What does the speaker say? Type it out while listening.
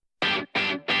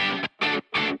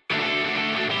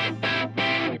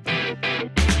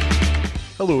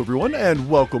Hello, everyone, and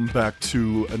welcome back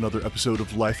to another episode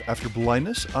of Life After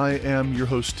Blindness. I am your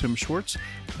host, Tim Schwartz,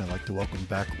 and I'd like to welcome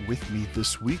back with me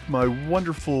this week my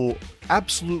wonderful,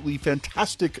 absolutely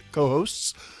fantastic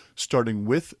co-hosts, starting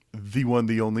with the one,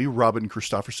 the only, Robin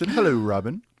Christofferson. Hello,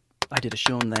 Robin. I did a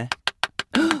Sean there.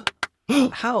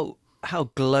 How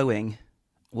glowing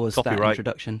was that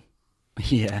introduction?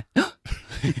 Yeah.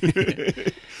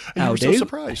 And you were so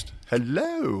surprised.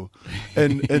 Hello.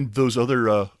 And those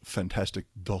other fantastic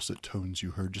dulcet tones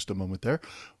you heard just a moment there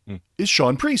is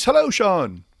Sean Priest. Hello,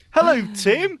 Sean. Hello,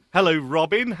 Tim. Hello,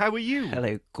 Robin. How are you?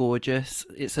 Hello, gorgeous.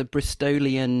 It's a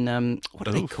Bristolian, what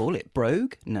do they call it?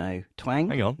 Brogue? No. Twang?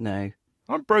 Hang on. No.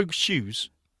 Aren't brogue shoes?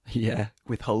 Yeah,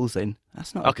 with holes in.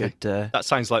 That's not a good that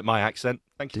sounds like my accent.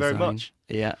 Thank you very much.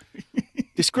 Yeah.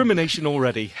 Discrimination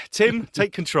already. Tim,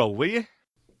 take control, will you?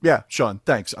 Yeah, Sean,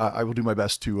 thanks. I will do my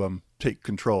best to take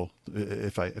control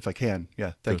if I can.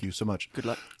 Yeah, thank you so much. Good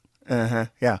luck.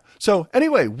 Yeah. So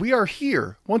anyway, we are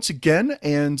here once again,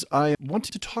 and I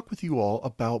wanted to talk with you all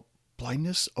about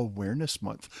Blindness Awareness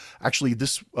Month. Actually,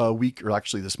 this week, or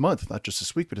actually this month, not just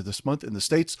this week, but this month in the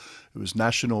States, it was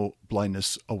National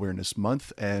Blindness Awareness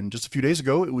Month. And just a few days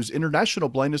ago, it was International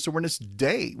Blindness Awareness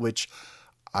Day, which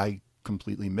I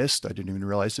completely missed. I didn't even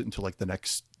realize it until like the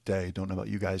next day. Don't know about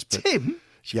you guys, but Tim, you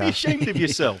should be ashamed of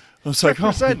yourself. I was like,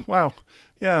 oh, wow.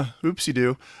 Yeah,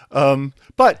 oopsie-doo.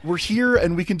 But we're here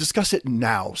and we can discuss it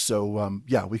now. So,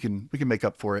 yeah, we can make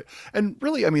up for it. And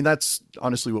really, I mean, that's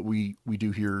honestly what we do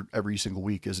here every single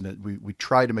week, isn't it? We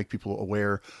try to make people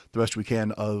aware the best we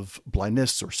can of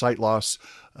blindness or sight loss,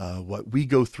 what we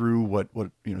go through, what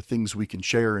things we can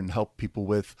share and help people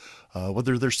with,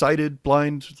 whether they're sighted,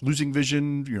 blind, losing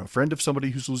vision, a friend of somebody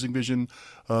who's losing vision,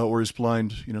 or is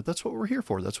blind. That's what we're here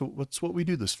for. That's what we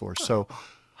do this for. So,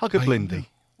 hug a blindy.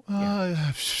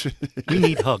 We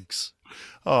need hugs.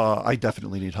 I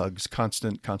definitely need hugs.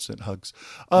 Constant hugs.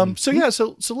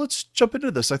 So let's jump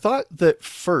into this. I thought that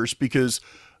first, because,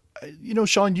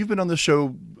 Sean, you've been on the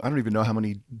show, I don't even know how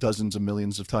many dozens of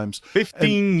millions of times.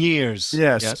 15 years.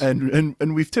 Yes.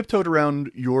 And we've tiptoed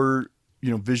around your,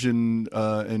 vision,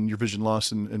 and your vision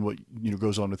loss and what,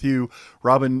 goes on with you.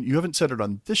 Robin, you haven't said it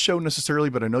on this show necessarily,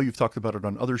 but I know you've talked about it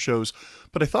on other shows.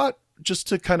 But I thought just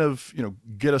to kind of,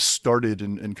 get us started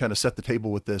and kind of set the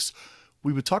table with this,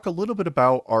 we would talk a little bit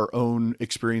about our own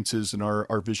experiences and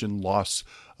our vision loss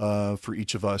for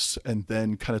each of us, and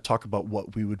then kind of talk about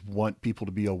what we would want people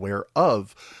to be aware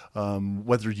of,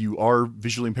 whether you are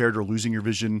visually impaired or losing your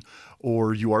vision,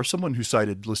 or you are someone who's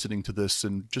sighted listening to this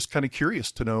and just kind of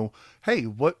curious to know, hey,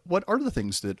 what are the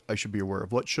things that I should be aware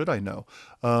of? What should I know?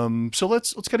 So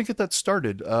let's kind of get that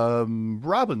started.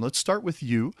 Robin, let's start with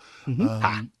you.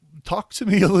 Talk to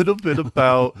me a little bit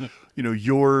about,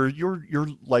 your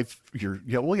life,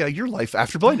 your life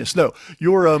after blindness. No,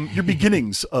 your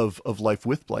beginnings of life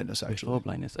with blindness, actually. Before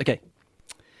blindness. Okay.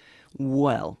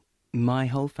 Well, my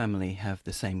whole family have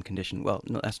the same condition. Well,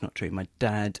 no, that's not true. My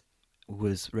dad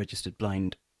was registered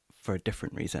blind for a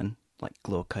different reason, like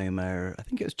glaucoma. I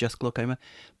think it was just glaucoma,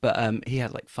 but he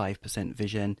had like 5%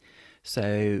 vision.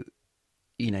 So,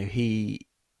 he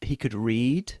could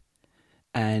read.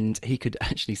 And he could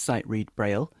actually sight read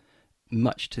Braille,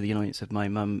 much to the annoyance of my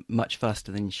mum, much faster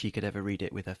than she could ever read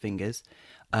it with her fingers.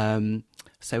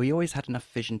 So he always had enough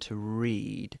vision to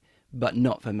read, but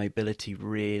not for mobility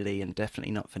really, and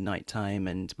definitely not for nighttime,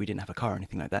 and we didn't have a car or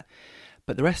anything like that.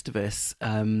 But the rest of us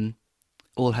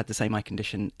all had the same eye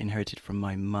condition inherited from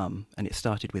my mum, and it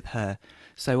started with her.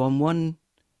 So in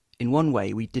one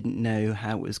way, we didn't know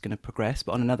how it was going to progress,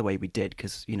 but on another way we did,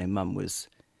 because,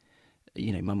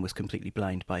 Mum was completely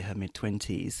blind by her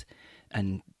mid-20s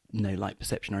and no light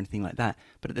perception or anything like that.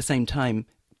 But at the same time,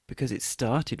 because it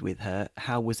started with her,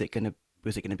 how was it going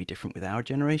to be different with our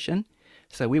generation?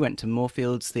 So we went to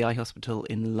Moorfields, the eye hospital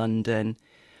in London,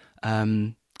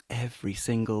 every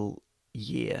single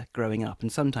year growing up, and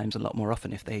sometimes a lot more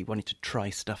often if they wanted to try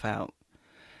stuff out,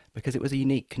 because it was a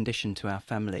unique condition to our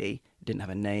family. It didn't have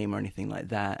a name or anything like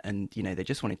that, and they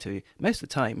just wanted to, most of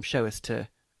the time, show us to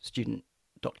student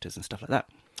doctors and stuff like that,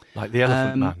 like the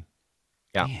Elephant Man.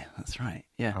 Yeah, that's right.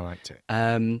 Yeah, I liked it.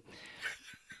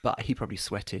 But he probably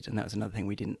sweated, and that was another thing.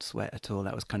 We didn't sweat at all.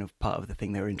 That was kind of part of the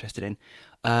thing they were interested in.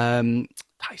 That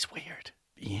is weird.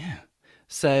 Yeah.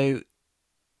 So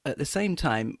at the same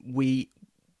time, we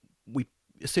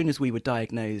as soon as we were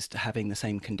diagnosed having the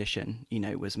same condition,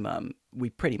 was Mum,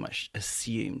 we pretty much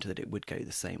assumed that it would go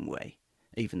the same way,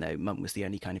 even though Mum was the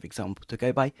only kind of example to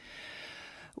go by.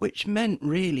 Which meant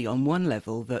really on one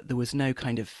level that there was no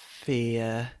kind of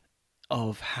fear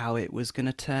of how it was going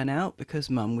to turn out, because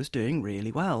Mum was doing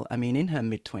really well. I mean, in her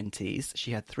mid-20s,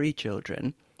 she had 3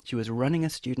 children, She was running a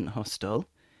student hostel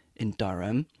in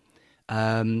Durham.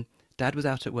 Dad was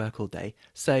out at work all day.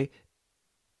 So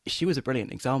she was a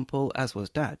brilliant example, as was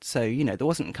Dad. So, there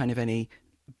wasn't kind of any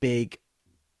big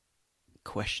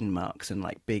question marks and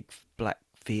like big black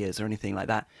fears or anything like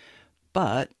that.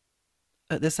 But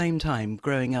at the same time,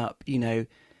 growing up, there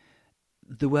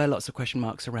were lots of question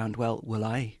marks around, well, will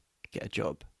I get a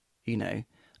job?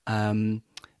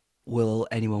 Will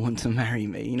anyone want to marry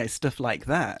me? Stuff like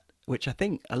that, which I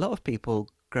think a lot of people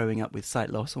growing up with sight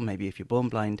loss, or maybe if you're born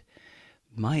blind,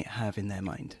 might have in their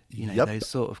mind, Yep. those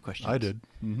sort of questions. I did.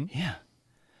 Mm-hmm. Yeah.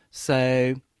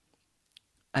 So,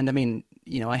 and I mean,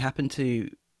 I happened to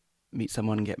meet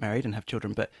someone and get married and have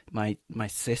children, but my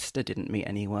sister didn't meet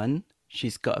anyone.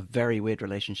 She's got a very weird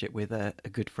relationship with a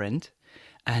good friend,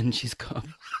 and she's got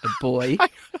a boy.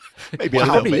 Maybe She's a little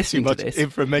probably bit listening too much to this.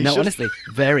 information. No, honestly,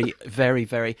 very, very,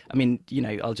 very. I mean,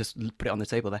 I'll just put it on the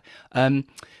table there.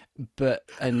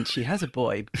 And she has a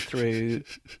boy through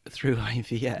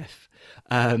IVF.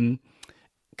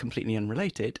 Completely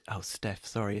unrelated. Oh, Steph,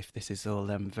 sorry if this is all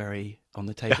very on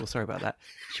the table. Sorry about that.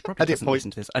 She probably doesn't listen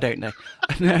to this. I don't know.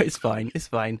 No, it's fine. It's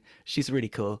fine. She's really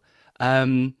cool.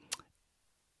 And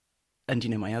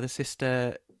my other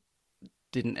sister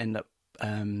didn't end up.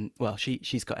 Well,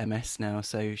 she's got MS now,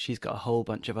 so she's got a whole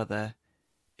bunch of other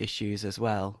issues as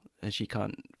well. And she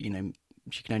can't,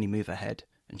 she can only move her head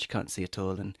and she can't see at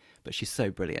all. But she's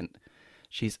so brilliant.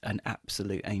 She's an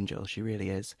absolute angel. She really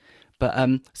is. But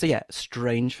so yeah,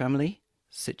 strange family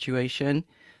situation.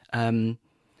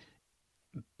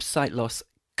 Sight loss,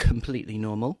 completely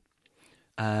normal.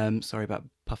 Sorry about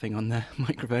puffing on the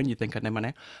microphone. You'd think I know my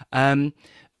name.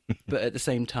 But at the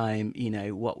same time,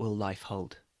 what will life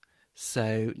hold?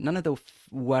 So none of the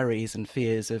worries and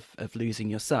fears of losing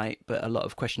your sight, but a lot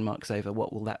of question marks over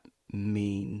what will that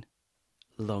mean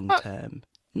long term.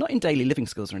 Not in daily living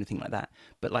skills or anything like that,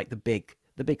 but like the big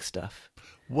stuff.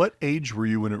 What age were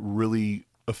you when it really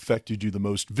affected you the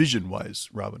most vision-wise,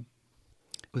 Robin?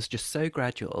 It was just so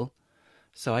gradual.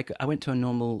 So I went to a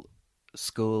normal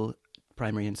school,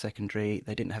 primary and secondary.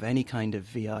 They didn't have any kind of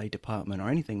VI department or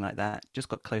anything like that. Just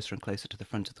got closer and closer to the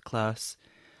front of the class.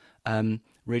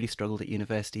 Really struggled at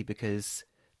university because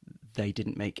they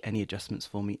didn't make any adjustments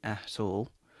for me at all.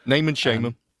 Name and shame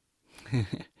them.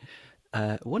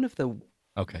 One of the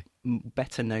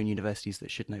better known universities that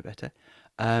should know better.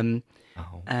 And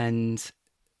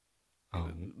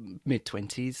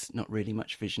mid-20s, not really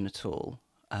much vision at all.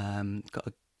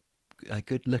 Got a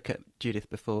good look at Judith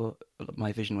before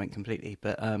my vision went completely,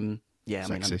 but yeah,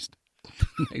 Sexist.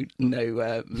 I mean,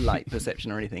 no light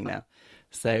perception or anything now.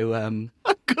 So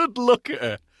A good look at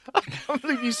her. I can't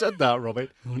believe you said that, Robin.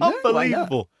 no, why not?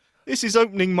 Unbelievable. This is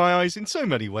opening my eyes in so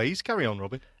many ways. Carry on,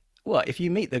 Robin. what if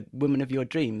you meet the woman of your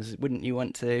dreams? Wouldn't you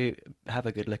want to have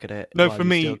a good look at it? No, while for you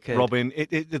me, still could? Robin,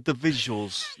 the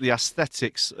visuals, the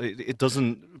aesthetics, it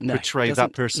doesn't No, portray that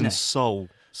doesn't- person's no. soul.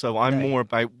 So I'm No. more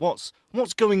about what's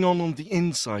going on the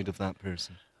inside of that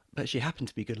person. But she happened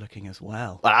to be good looking as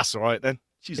well. That's all right then.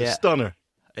 She's a Yeah. stunner.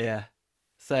 Yeah.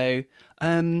 So,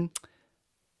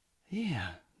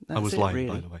 yeah. That's I was it, lying, really.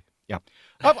 by the way. Yeah.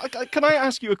 Can I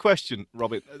ask you a question,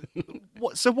 Robin?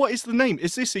 What is the name?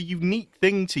 Is this a unique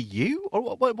thing to you,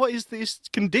 or what is this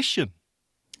condition?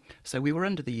 So we were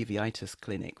under the uveitis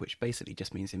clinic, which basically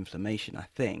just means inflammation, I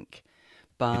think. It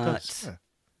But does, yeah.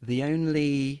 the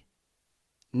only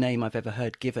name I've ever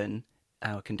heard given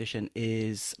our condition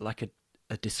is like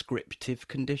a descriptive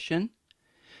condition.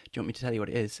 Do you want me to tell you what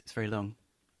it is? It's very long.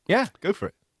 Yeah, go for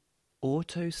it.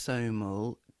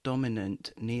 Autosomal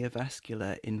dominant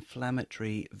neovascular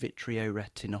inflammatory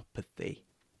vitreoretinopathy,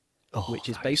 which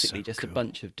is basically just a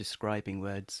bunch of describing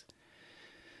words.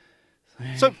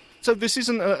 So this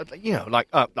isn't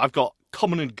I've got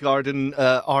common and garden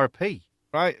RP,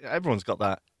 right? Everyone's got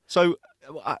that. So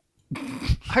how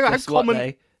Guess what, common?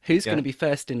 though? Who's Yeah. going to be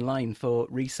first in line for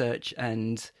research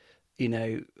and,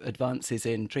 advances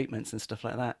in treatments and stuff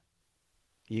like that?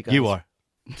 You guys. You are.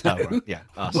 Oh, right. Yeah.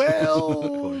 us.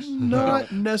 Well, not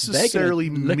They're necessarily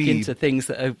going to look me. into things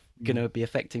that are going to be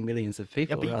affecting millions of Yeah,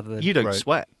 people but rather than... you don't Right.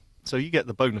 sweat, so you get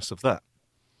the bonus of that.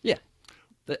 Yeah.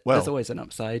 Well- There's always an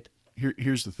upside.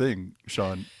 Here's the thing,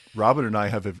 Sean. Robin and I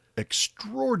have an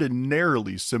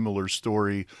extraordinarily similar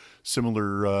story,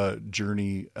 similar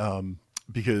journey.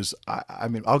 Because I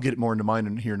mean, I'll get more into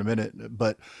mine here in a minute,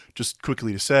 but just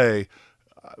quickly to say,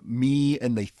 me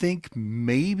and they think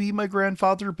maybe my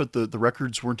grandfather, but the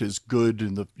records weren't as good,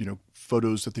 and the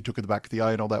photos that they took of the back of the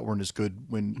eye and all that weren't as good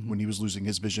when he was losing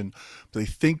his vision. But they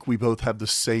think we both have the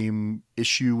same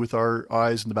issue with our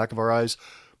eyes and the back of our eyes,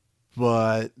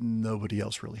 but nobody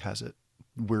else really has it.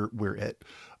 We're it.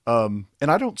 And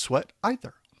I don't sweat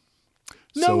either.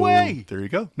 No way! There you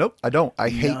go. Nope, I don't. I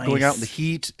hate going out in the Nice.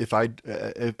 heat. If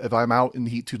I'm out in the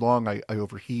heat too long, I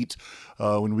overheat.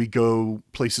 When we go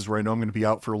places where I know I'm going to be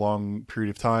out for a long period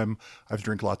of time, I have to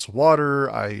drink lots of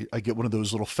water. I get one of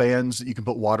those little fans that you can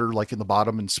put water like in the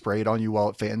bottom and spray it on you while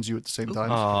it fans you at the same time.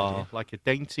 Ah, like a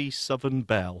dainty southern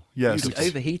belle. Yes, Because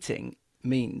overheating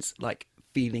means like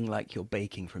feeling like you're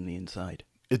baking from the inside.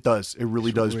 it does. It really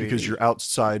It's does because really your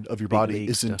outside of your big body league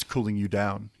isn't stuff. cooling you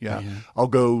down. Yeah. Yeah. I'll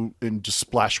go and just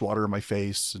splash water in my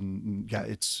face, and yeah,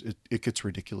 it gets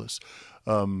ridiculous.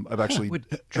 I've actually We're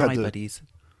had dry the- buddies.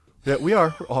 Yeah, we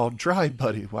are all dry,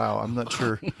 buddy. Wow, I'm not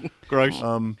sure. Gross.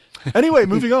 Anyway,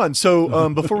 moving on. So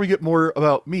before we get more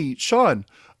about me, Sean,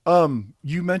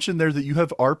 you mentioned there that you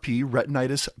have RP,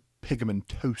 retinitis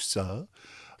pigmentosa.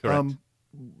 Correct.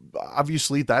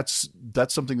 Obviously, that's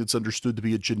something that's understood to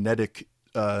be a genetic,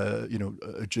 a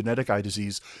genetic eye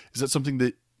disease. Is that something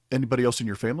that anybody else in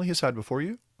your family has had before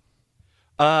you?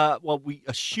 Well, we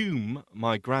assume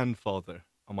my grandfather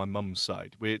on my mum's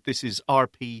side. This is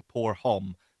RP poor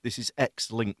hom. This is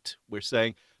X-linked, we're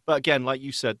saying. But again, like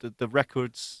you said, the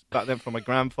records back then from my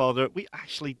grandfather, we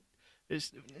actually,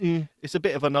 it's a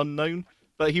bit of an unknown,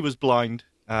 but he was blind,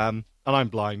 and I'm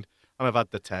blind, and I've had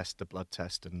the blood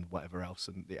test, and whatever else,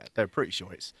 and yeah, they're pretty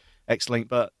sure it's X-linked,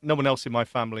 but no one else in my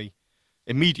family,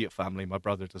 immediate family, my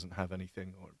brother doesn't have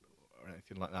anything or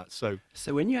anything like that. So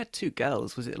when you had two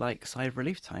girls, was it like sigh of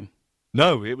relief time?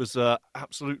 no, it was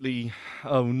absolutely,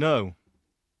 oh no,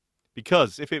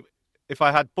 because if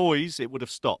I had boys, it would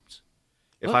have stopped.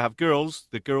 If Oh. I have girls,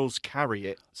 the girls carry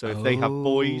it. So if they have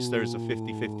boys, there's a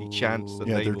 50-50 chance that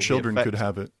Yeah, they their will be children could affected.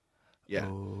 have it. Yeah.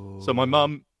 Oh. So my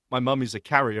mum is a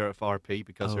carrier of RP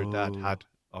because her dad Oh. had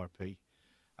RP,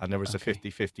 and there was Okay. a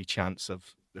 50-50 chance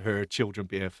of her children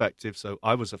being affected. So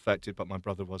I was affected, but my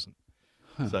brother wasn't.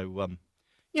 Huh. So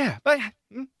yeah, but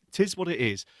it is what it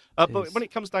is. But is. when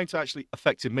it comes down to actually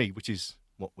affecting me, which is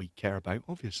what we care about,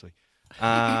 obviously,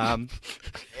 I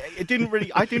didn't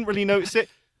really notice it.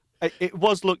 It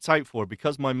was looked out for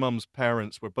because my mum's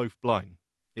parents were both blind.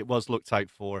 It was looked out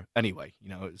for anyway. You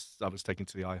know, I was taken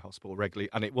to the eye hospital regularly,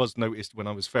 and it was noticed when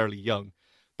I was fairly young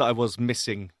that I was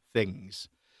missing things.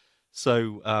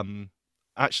 So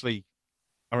actually,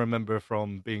 I remember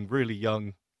from being really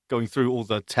young, going through all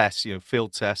the tests,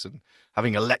 field tests, and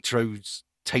having electrodes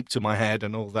taped to my head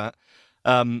and all that.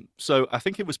 So I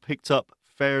think it was picked up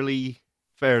fairly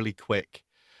quick,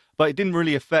 but it didn't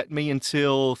really affect me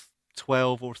until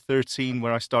 12 or 13,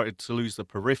 where I started to lose the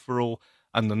peripheral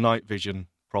and the night vision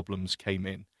problems came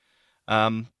in.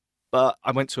 But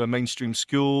I went to a mainstream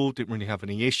school, didn't really have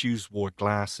any issues, wore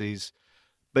glasses.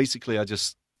 Basically, I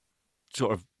just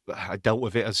I dealt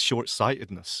with it as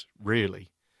short-sightedness,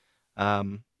 really.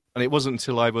 And it wasn't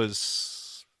until I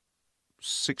was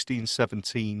 16,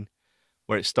 17,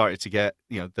 where it started to get,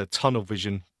 the tunnel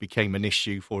vision became an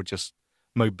issue for just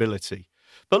mobility.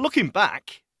 But looking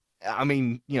back, I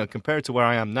mean, compared to where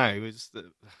I am now,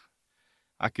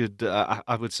 I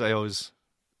would say I was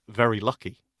very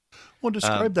lucky. Well,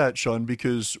 describe that, Sean,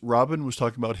 because Robin was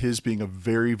talking about his being a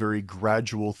very, very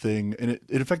gradual thing, and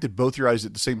it affected both your eyes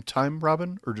at the same time,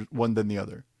 Robin, or just one then the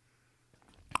other?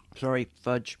 Sorry,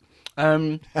 fudge.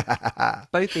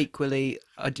 Both equally.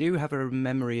 I do have a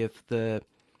memory of the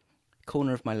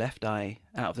corner of my left eye,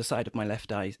 out of the side of my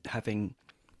left eye, having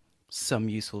some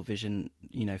useful vision,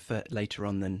 for later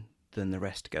on than the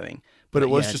rest going. But it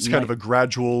was yeah, just kind of a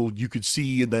gradual, you could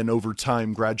see, and then over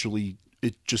time, gradually,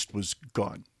 it just was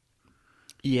gone.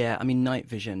 Yeah, I mean, night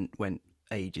vision went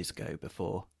ages ago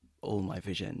before all my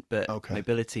vision, but Okay.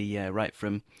 mobility, yeah, right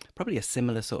from probably a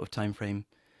similar sort of time frame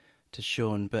to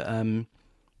Sean, but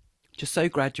just so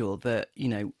gradual that,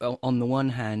 on the one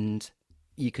hand,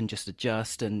 you can just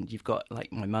adjust, and you've got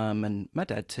like my mum and my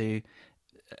dad too,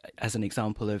 as an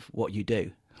example of what you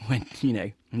do when,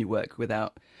 you work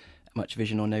without much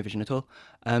vision or no vision at all.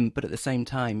 But at the same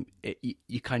time,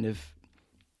 you kind of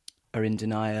are in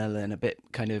denial and a bit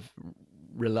kind of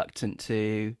reluctant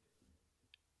to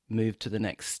move to the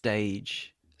next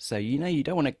stage. So, you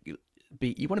don't want to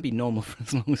you want to be normal for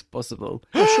as long as possible.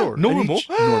 Oh, sure. Normal?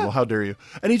 Normal, how dare you.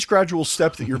 And each gradual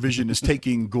step that your vision is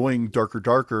taking, going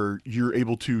darker, you're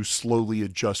able to slowly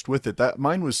adjust with it.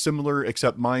 Mine was similar,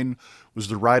 except mine was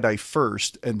the right eye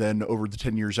first, and then over the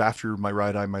 10 years after my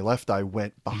right eye, my left eye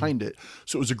went behind it.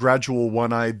 So it was a gradual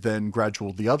one eye, then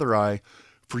gradual the other eye.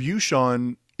 For you,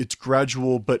 Sean, it's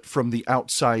gradual, but from the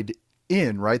outside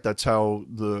in, right? That's how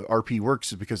the RP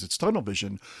works, is because it's tunnel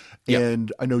vision. Yep.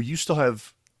 And I know you still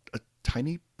have a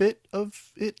tiny bit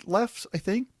of it left, I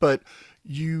think, but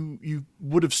you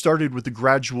would have started with the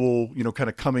gradual, kind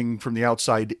of coming from the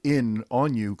outside in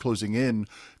on you, closing in,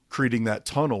 creating that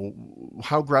tunnel.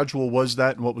 How gradual was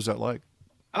that, and what was that like?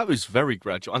 I was very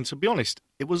gradual. And to be honest,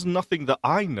 it was nothing that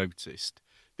I noticed.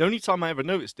 The only time I ever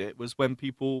noticed it was when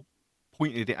people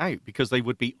pointed it out, because they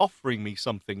would be offering me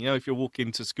something. You know, if you're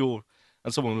walking to school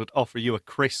and someone would offer you a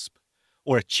crisp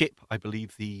or a chip, I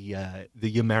believe the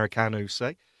Americanos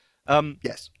say.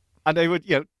 Yes. And they would,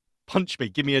 punch me,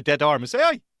 give me a dead arm and say,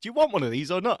 "Hey, do you want one of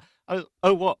these or not?"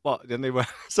 Oh, what? And they were,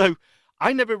 so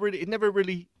I never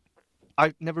really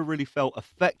felt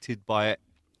affected by it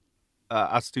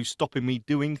as to stopping me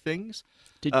doing things.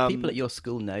 Did people at your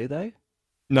school know, though?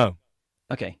 No.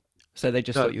 Okay. So they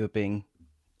just thought you were being...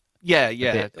 Yeah.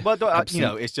 bit Well,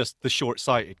 absent. it's just the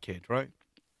short-sighted kid, right?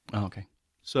 Oh, okay.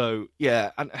 So,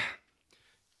 yeah. And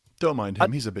Don't mind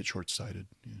him. He's a bit short-sighted.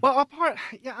 Yeah. well,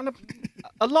 and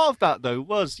a lot of that, though,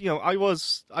 was,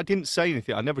 I didn't say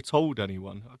anything. I never told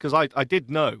anyone, because I did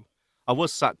know. I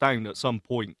was sat down at some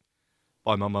point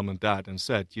by my mum and dad and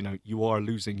said, you are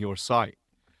losing your sight.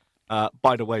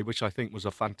 By the way, which I think was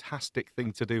a fantastic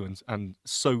thing to do, and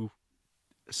so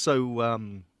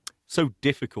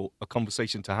difficult a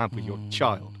conversation to have with your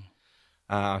child.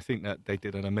 I think that they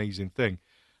did an amazing thing.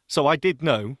 So I did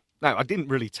know. Now, I didn't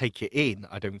really take it in.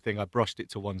 I don't think I brushed it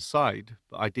to one side,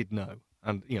 but I did know.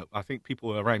 And, I think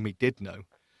people around me did know.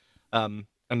 And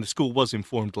the school was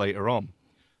informed later on.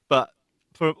 But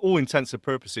for all intents and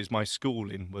purposes, my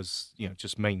schooling was,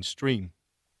 just mainstream.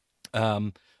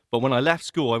 But when I left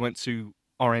school, I went to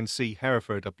RNC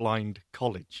Hereford, a blind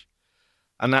college.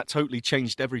 And that totally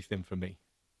changed everything for me.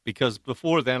 Because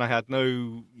before then, I had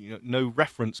no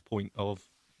reference point of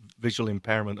visual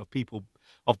impairment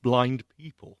of blind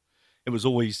people. It was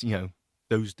always,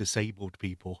 those disabled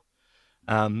people.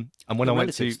 And when Your I went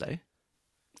relatives, to... though?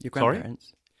 Your Sorry?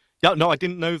 grandparents? Yeah, no, I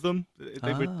didn't know them.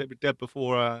 They were Ah. dead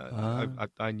before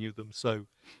I knew them. So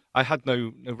I had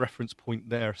no reference point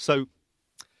there. So,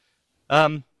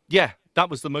 yeah, that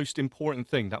was the most important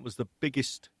thing. That was the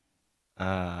biggest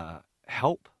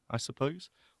help, I suppose,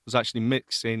 was actually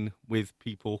mixing with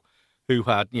people who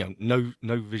had, no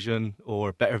vision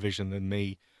or better vision than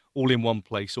me, all in one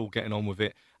place, all getting on with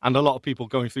it. And a lot of people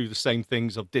going through the same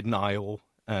things of denial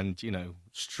and,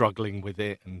 struggling with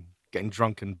it and getting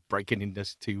drunk and breaking into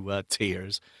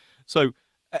tears. So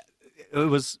it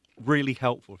was really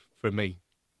helpful for me.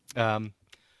 And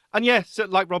yeah, so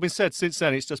like Robin said, since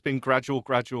then, it's just been gradual.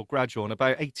 And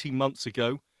about 18 months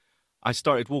ago, I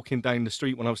started walking down the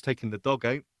street when I was taking the dog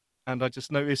out, and I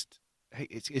just noticed, hey,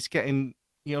 it's getting,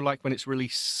 like when it's really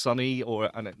sunny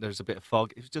and there's a bit of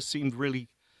fog, it just seemed really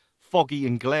foggy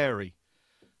and glary.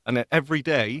 And then every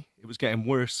day, it was getting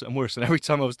worse and worse. And every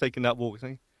time I was taking that walk, I was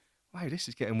thinking, wow, this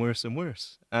is getting worse and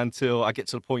worse. Until I get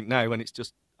to the point now when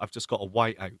I've just got a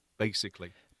white out,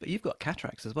 basically. But you've got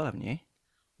cataracts as well, haven't you?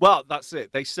 Well, that's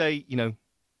it. They say,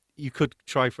 you could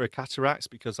try for a cataracts,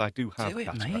 because I do have Do it,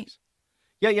 cataracts. mate.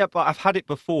 Yeah, but I've had it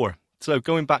before. So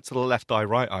going back to the left eye,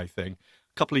 right eye thing,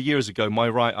 a couple of years ago, my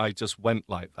right eye just went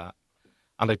like that.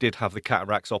 And I did have the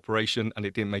cataracts operation, and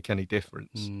it didn't make any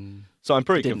difference. So I'm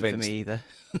pretty Didn't convinced. for me either.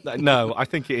 No, I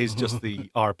think it is just the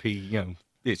RP,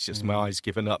 it's just my eyes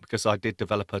giving up, because I did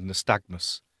develop a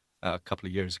nystagmus a couple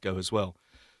of years ago as well.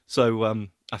 So I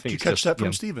think Did you it's catch just, that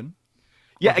from Stephen?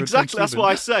 Yeah, Our good exactly. friend That's Stephen. what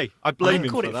I say. I blame I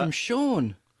him caught for it that. from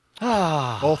Sean.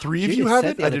 All three of She you just have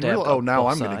said it? the I other didn't day I've realize. got Oh, now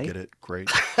I'm boss going eye. to get it. Great.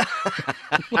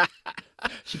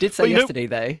 She did say Well, yesterday,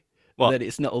 though, What? that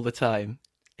it's not all the time.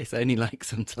 It's only like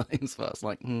sometimes. But I was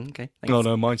like, okay, thanks.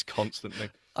 No, mine's constantly.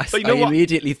 I But you know what?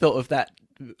 immediately thought of that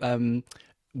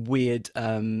weird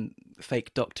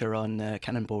fake doctor on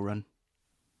Cannonball Run.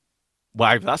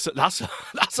 Wow, that's a reference.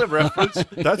 That's a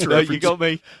No, reference. you got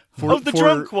me. For, The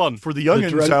drunk one. For the The youngins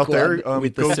drunk out there, one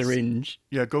with the go, syringe.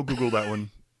 yeah, go Google that one.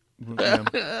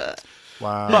 Yeah.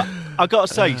 Wow. But I got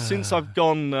to say, since I've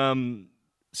gone,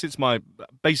 since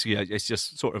basically it's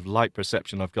just sort of light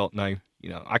perception I've got now.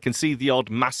 I can see the odd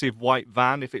massive white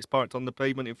van if it's parked on the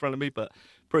pavement in front of me, but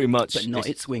pretty much, But not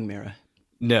its wing mirror.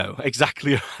 No,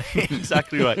 exactly right.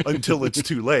 Exactly right. Until it's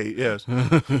too late, yes.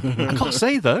 I gotta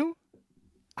say though,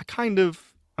 I'm kind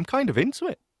of into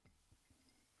it.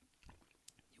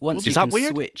 Once Is you that can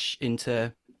weird? switch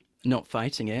into not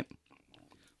fighting it,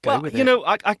 go Well, with it.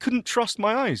 I couldn't trust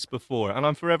my eyes before, and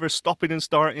I'm forever stopping and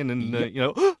starting, and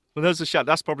well, there's a shot.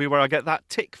 That's probably where I get that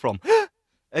tick from.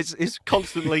 It's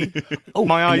constantly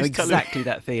my I eyes know telling. exactly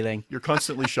that feeling. You're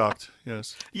constantly shocked,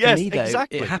 yes. Yes, For me, though,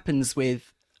 exactly. it happens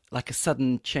with like a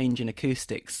sudden change in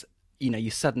acoustics. You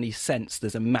suddenly sense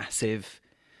there's a massive,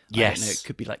 I don't know, Yes. it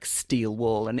could be like steel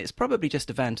wall, and it's probably just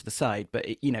a van to the side, but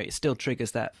it still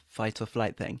triggers that fight or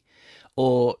flight thing,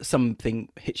 or something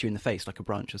hits you in the face like a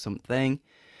branch or something,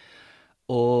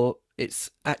 or it's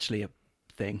actually a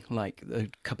thing, like the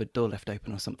cupboard door left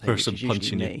open or something, Person which is usually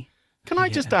punching you. me. Can I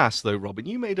Yeah. just ask though, Robin?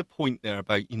 You made a point there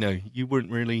about you weren't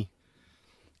really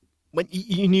when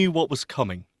you knew what was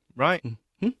coming, right?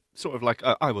 Mhm. Sort of like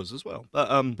I was as well,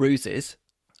 but Bruises.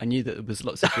 I knew that there was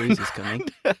lots of bruises coming.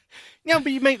 yeah,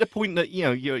 but you make the point that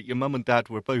your mum and dad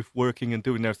were both working and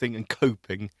doing their thing and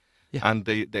coping, Yeah. and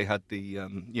they had the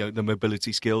the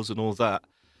mobility skills and all that.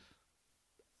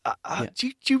 Yeah.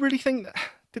 Do you really think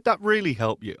did that really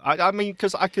help you? I mean,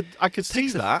 because I could see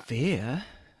Takes the that. fear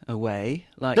away.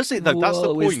 Like, Does it, though? That's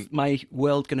the whoa, is point. my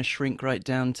world going to shrink right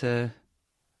down to,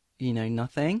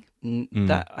 nothing?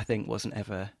 That I think wasn't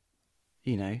ever,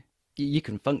 you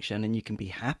can function and you can be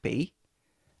happy,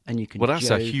 and you can. Well, that's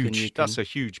joke a and you huge can- that's a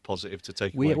huge positive to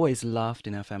take We away. always laughed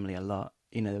in our family a lot.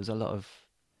 There was a lot of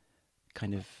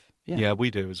kind of Yeah,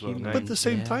 we do as well. Humor. now. But at the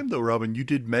same Yeah. time, though, Robin, you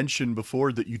did mention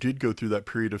before that you did go through that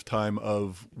period of time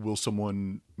of, will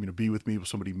someone, be with me? Will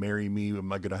somebody marry me?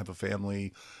 Am I going to have a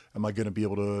family? Am I going to be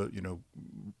able to,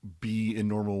 be in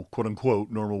normal, quote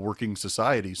unquote, normal working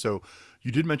society? So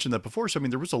you did mention that before. So, I mean,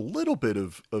 there was a little bit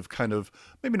of kind of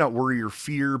maybe not worry or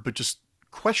fear, but just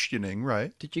questioning,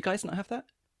 right? Did you guys not have that?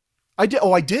 I did.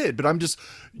 Oh, I did. But I'm just,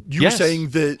 you Yes. were saying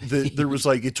that there was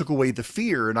like, it took away the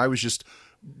fear. And I was just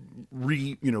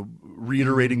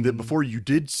reiterating that before. You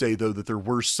did say though, that there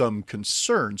were some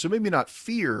concerns. So maybe not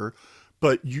fear,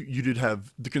 but you did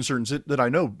have the concerns that I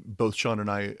know both Sean and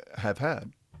I have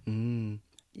had.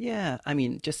 Yeah, I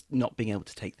mean, just not being able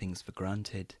to take things for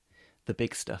granted. The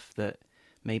big stuff that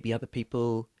maybe other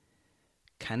people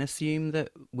can assume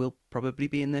that will probably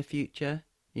be in their future.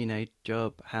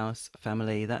 Job, house,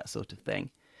 family, that sort of thing.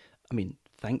 I mean,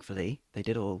 thankfully, they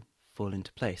did all fall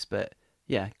into place. But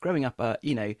yeah, growing up,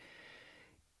 you know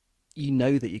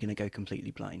that you're going to go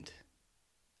completely blind.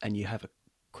 And you have a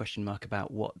question mark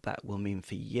about what that will mean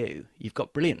for you. You've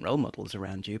got brilliant role models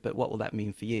around you, but what will that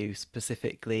mean for you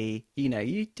specifically?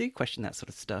 You do question that sort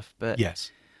of stuff. But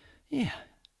Yes. yeah,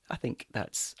 I think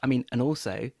and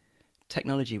also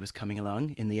technology was coming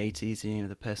along in the 80s,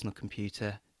 the personal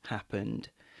computer happened.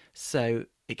 So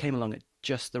it came along at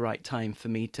just the right time for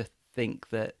me to think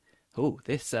that,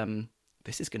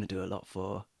 this is going to do a lot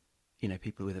for,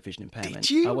 people with a vision impairment. Did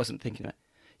you? I wasn't thinking about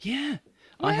Yeah.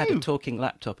 I had a No. talking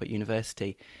laptop at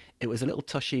university. It was a little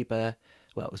Toshiba.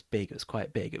 Well, it was big. It was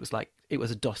quite big. It was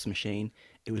a DOS machine.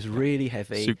 It was really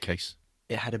heavy. Suitcase.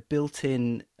 It had a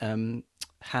built-in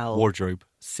HAL Wardrobe.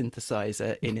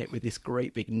 synthesizer in it with this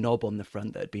great big knob on the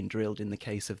front that had been drilled in the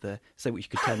case of so you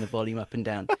could turn the volume up and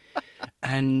down.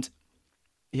 And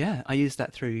yeah, I used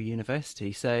that through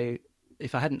university. So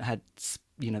if I hadn't had,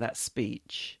 that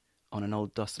speech on an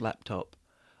old DOS laptop,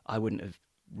 I wouldn't have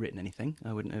written anything.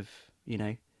 I wouldn't have,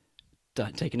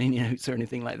 taken any notes or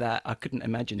anything like that. I couldn't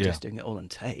imagine Yeah. just doing it all on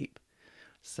tape.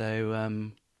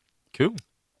 So, Cool.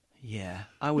 yeah,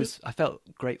 I felt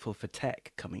grateful for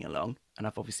tech coming along, and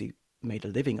I've obviously made a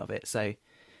living of it. So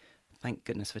thank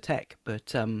goodness for tech. But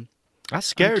That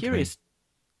scared I'm me. curious.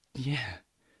 Yeah,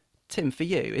 Tim, for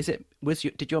you,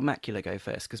 did your macula go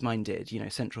first? Because mine did.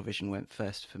 Central vision went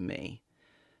first for me,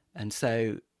 and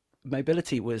so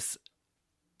mobility was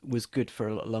good for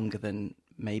a lot longer than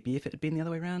maybe if it had been the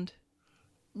other way around.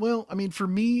 Well, I mean, for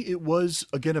me, it was,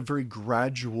 again, a very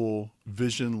gradual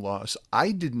vision loss.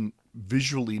 I didn't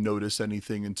visually notice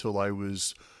anything until I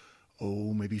was,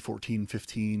 maybe 14,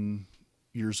 15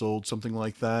 years old, something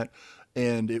like that.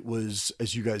 And it was,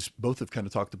 as you guys both have kind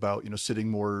of talked about, sitting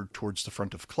more towards the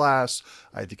front of class.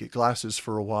 I had to get glasses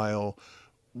for a while.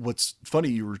 What's funny,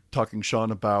 you were talking, Sean,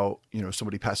 about,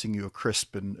 somebody passing you a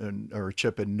crisp or a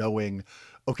chip and knowing,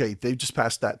 okay, they just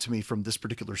passed that to me from this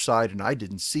particular side and I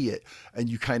didn't see it. And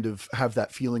you kind of have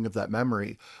that feeling of that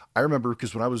memory. I remember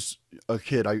because when I was a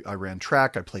kid, I ran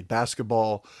track, I played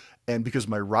basketball, and because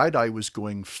my right eye was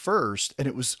going first, and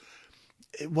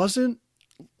it wasn't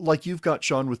like you've got,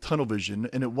 Sean, with tunnel vision,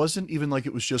 and it wasn't even like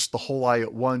it was just the whole eye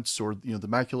at once or, the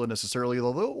macula necessarily,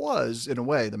 although it was in a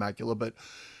way the macula, but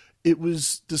it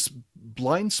was this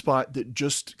blind spot that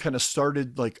just kind of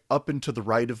started like up and to the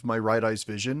right of my right eye's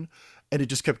vision. And it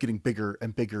just kept getting bigger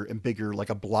and bigger and bigger, like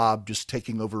a blob just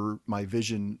taking over my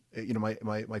vision,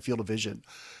 my field of vision.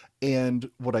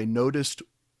 And what I noticed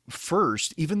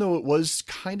first, even though it was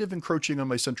kind of encroaching on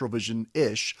my central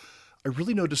vision-ish, I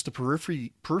really noticed the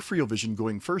peripheral vision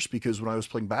going first, because when I was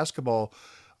playing basketball,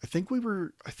 I think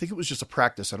it was just a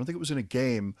practice. I don't think it was in a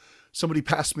game. Somebody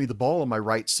passed me the ball on my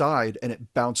right side and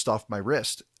it bounced off my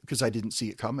wrist because I didn't see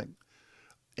it coming.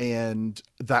 And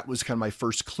that was kind of my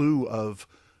first clue of,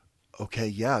 okay,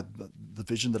 yeah, the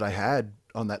vision that I had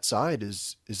on that side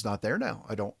is not there now.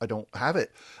 I don't have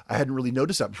it. I hadn't really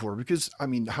noticed that before because I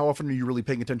mean, how often are you really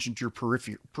paying attention to your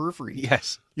periphery?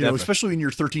 Yes. You know, never. especially when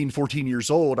you're 13, 14 years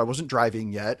old. I wasn't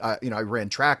driving yet. I ran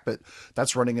track, but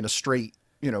that's running in a straight,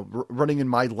 running in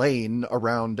my lane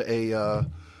around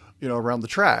around the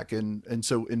track. And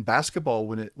so in basketball,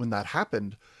 when that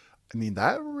happened, I mean,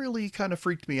 that really kind of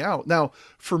freaked me out. Now,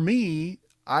 for me,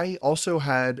 I also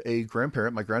had a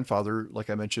grandparent. My grandfather, like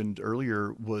I mentioned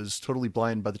earlier, was totally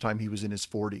blind by the time he was in his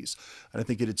 40s. And I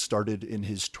think it had started in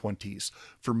his 20s.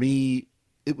 For me,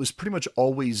 it was pretty much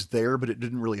always there, but it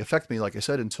didn't really affect me, like I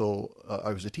said, until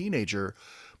I was a teenager.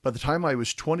 By the time I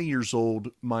was 20 years old,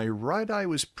 my right eye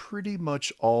was pretty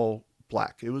much all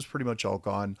black. It was pretty much all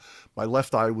gone. My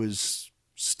left eye was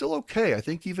still okay. I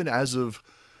think even as of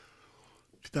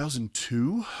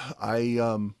 2002,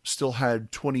 I still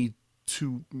had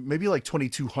 22, maybe like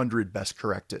 2200 best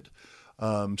corrected.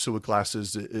 So with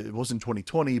glasses, it wasn't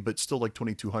 2020, but still like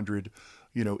 2200,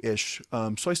 ish.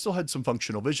 So I still had some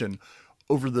functional vision.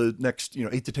 Over the next,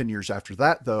 8 to 10 years after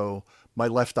that, though, my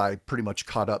left eye pretty much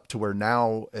caught up to where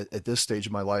now at this stage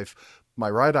of my life, my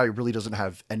right eye really doesn't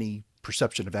have any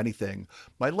perception of anything.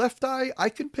 My left eye, I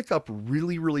can pick up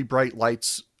really, really bright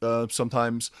lights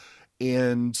sometimes,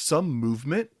 and some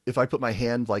movement. If I put my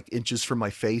hand like inches from my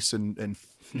face and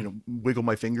wiggle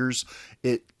my fingers,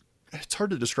 it's hard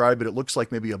to describe, but it looks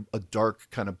like maybe a dark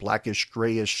kind of blackish,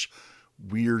 grayish,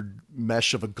 weird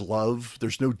mesh of a glove.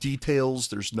 There's no details.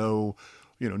 There's no,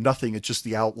 nothing. It's just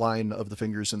the outline of the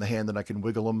fingers in the hand, and I can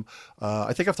wiggle them.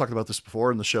 I think I've talked about this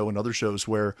before in the show and other shows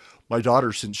where my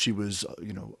daughter, since she was,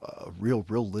 a real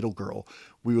little girl,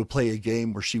 we would play a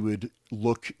game where she would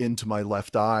look into my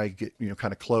left eye, get,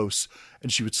 kind of close,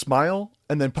 and she would smile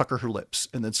and then pucker her lips,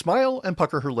 and then smile and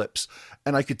pucker her lips.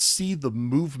 And I could see the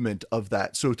movement of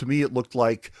that. So to me, it looked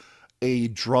like a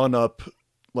drawn up,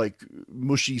 like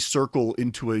mushy circle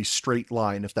into a straight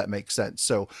line, if that makes sense.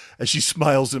 So as she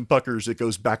smiles and puckers, it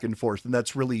goes back and forth. And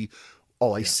that's really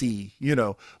all I see.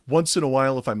 Once in a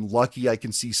while, if I'm lucky, I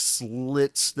can see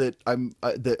slits that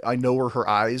I know are her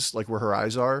eyes, like where her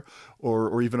eyes are,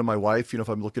 or even on my wife, if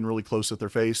I'm looking really close at their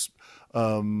face.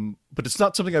 But it's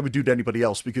not something I would do to anybody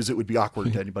else because it would be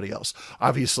awkward to anybody else.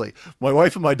 Obviously, my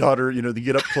wife and my daughter, they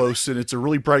get up close and it's a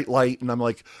really bright light, and I'm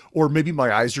like, or maybe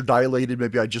my eyes are dilated.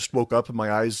 Maybe I just woke up and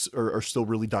my eyes are still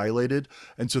really dilated,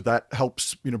 and so that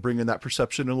helps, bring in that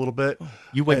perception a little bit.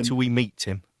 You wait till we meet,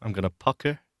 Tim. I'm gonna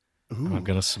pucker. Ooh. And I'm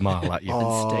gonna smile at you.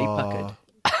 And stay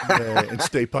puckered. And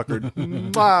stay puckered.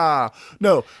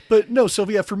 No,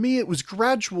 Sylvia, for me, it was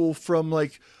gradual from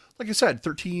like I said,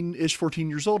 13-ish, 14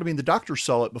 years old. I mean, the doctors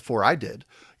saw it before I did.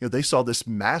 They saw this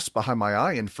mass behind my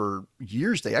eye, and for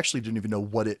years, they actually didn't even know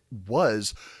what it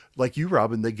was. Like you,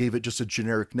 Robin, they gave it just a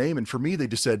generic name. And for me, they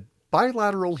just said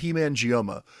bilateral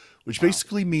hemangioma, which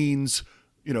basically means,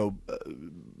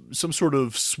 some sort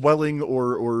of swelling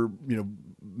or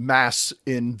mass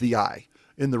in the eye,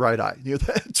 in the right eye.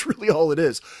 That's really all it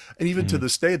is. And even to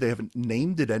this day, they haven't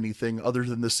named it anything other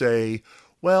than to say,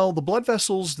 well, the blood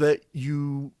vessels that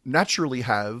you naturally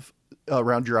have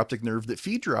around your optic nerve that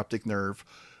feed your optic nerve,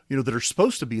 that are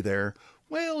supposed to be there,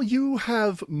 well, you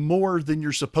have more than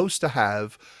you're supposed to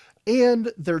have,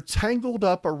 and they're tangled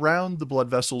up around the blood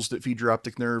vessels that feed your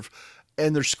optic nerve,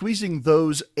 and they're squeezing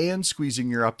those and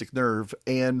squeezing your optic nerve,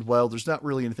 and, well, there's not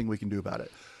really anything we can do about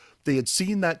it. They had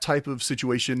seen that type of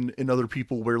situation in other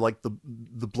people where, like, the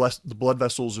blood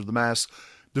vessels or the mass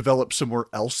develop somewhere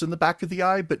else in the back of the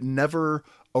eye, but never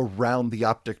around the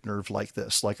optic nerve like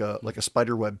this, like a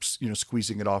spider web,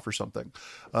 squeezing it off or something.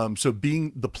 So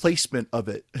being the placement of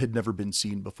it had never been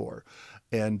seen before.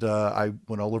 And I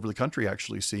went all over the country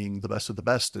actually seeing the best of the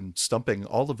best and stumping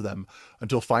all of them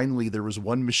until finally there was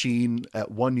one machine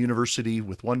at one university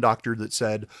with one doctor that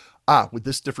said, with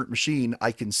this different machine,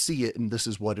 I can see it and this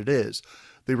is what it is.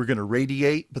 They were going to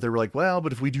radiate, but they were like, well,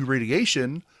 but if we do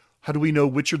radiation, how do we know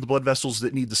which are the blood vessels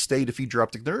that need to stay to feed your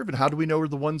optic nerve? And how do we know are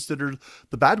the ones that are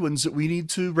the bad ones that we need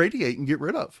to radiate and get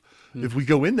rid of? If we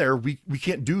go in there, we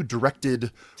can't do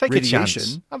directed Take radiation. a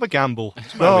chance. Have a gamble.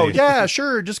 Oh, yeah,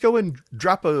 sure. Just go and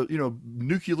drop a,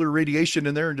 nuclear radiation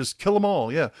in there and just kill them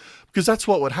all. Yeah. Because that's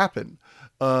what would happen,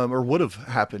 or would have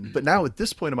happened. But now at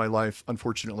this point in my life,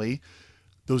 unfortunately,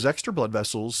 those extra blood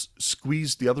vessels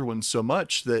squeezed the other ones so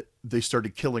much that they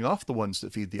started killing off the ones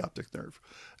that feed the optic nerve.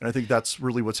 And I think that's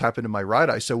really what's happened in my right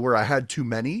eye. So where I had too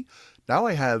many, now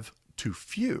I have too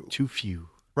few. Too few.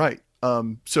 Right.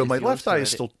 So Is my yours left eye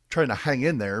is still trying to hang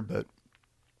in there, but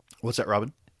what's that,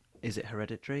 Robin? Is it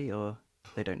hereditary or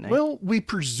they don't know? Well, we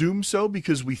presume so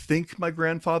because we think my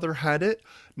grandfather had it.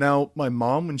 Now, my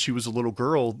mom, when she was a little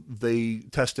girl, they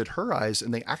tested her eyes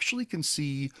and they actually can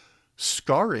see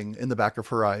scarring in the back of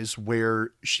her eyes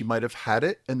where she might have had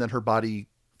it and then her body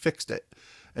fixed it.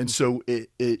 And so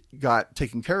it got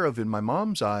taken care of in my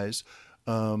mom's eyes.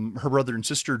 Her brother and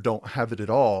sister don't have it at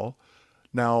all.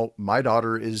 Now, my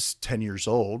daughter is 10 years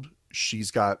old. She's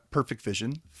got perfect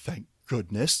vision, thank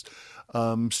goodness.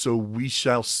 So we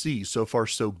shall see. So far,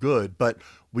 so good. But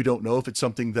we don't know if it's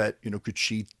something that, could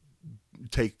she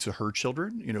take to her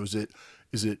children?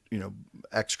 Is it,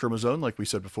 X chromosome, like we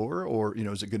said before, or,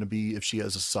 is it going to be if she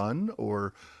has a son,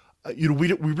 or, we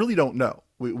really don't know.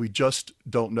 We just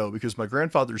don't know, because my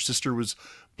grandfather's sister was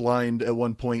blind at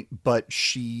one point, but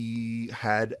she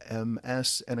had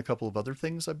MS and a couple of other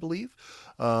things, I believe.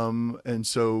 And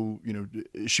so,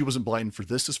 she wasn't blind for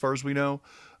this as far as we know.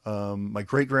 My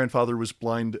great grandfather was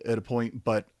blind at a point,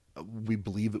 but we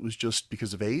believe it was just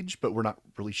because of age, but we're not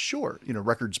really sure.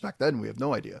 Records back then, we have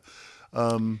no idea.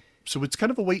 So it's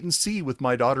kind of a wait and see with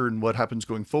my daughter and what happens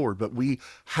going forward. But we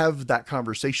have that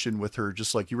conversation with her,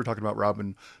 just like you were talking about,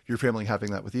 Robin, your family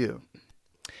having that with you.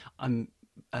 I'm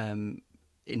in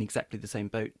exactly the same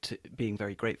boat, being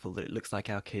very grateful that it looks like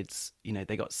our kids,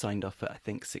 they got signed off at, I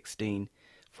think, 16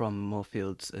 from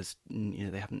Moorfields, as,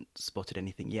 they haven't spotted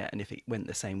anything yet. And if it went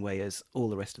the same way as all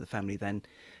the rest of the family, then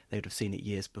they would have seen it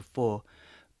years before.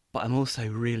 But I'm also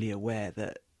really aware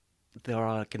that there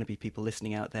are going to be people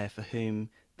listening out there for whom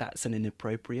that's an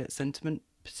inappropriate sentiment,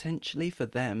 potentially for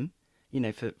them.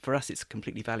 For us, it's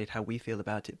completely valid how we feel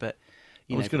about it. But,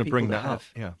 I was going to bring that up.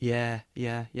 Yeah.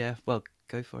 Well,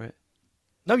 go for it.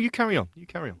 No, you carry on.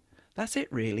 That's it,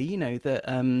 really.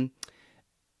 That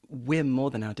we're more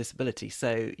than our disability.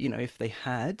 So, if they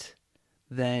had,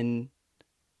 then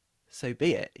so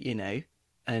be it,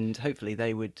 and hopefully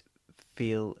they would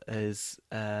feel as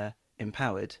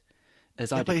empowered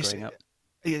as I did growing up.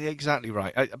 Yeah, exactly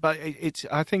right.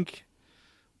 I think,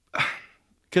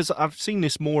 because I've seen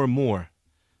this more and more,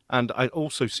 and I've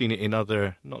also seen it in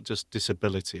other, not just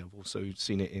disability, I've also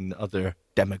seen it in other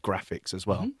demographics as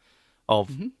well.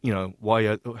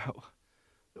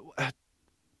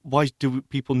 Why do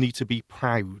people need to be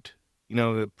proud?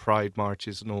 The pride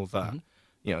marches and all that.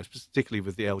 Particularly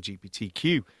with the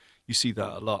LGBTQ, you see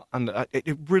that a lot, and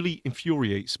it really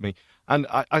infuriates me. And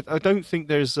I don't think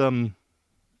there's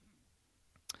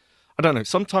I don't know.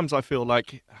 Sometimes I feel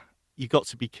like you got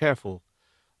to be careful.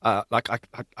 I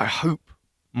hope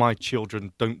my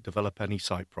children don't develop any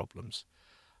sight problems,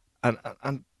 and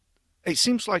it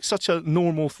seems like such a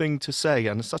normal thing to say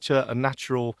and such a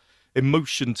natural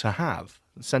emotion to have,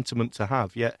 sentiment to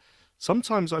have. Yet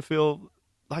sometimes I feel,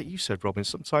 like you said, Robin.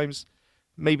 Sometimes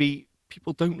maybe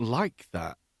people don't like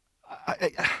that.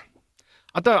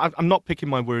 I don't. I'm not picking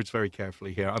my words very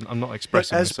carefully here. I'm not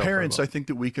expressing. But as parents, I think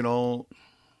that we can all.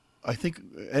 I think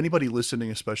anybody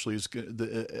listening, especially,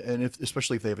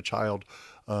 especially if they have a child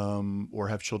or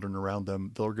have children around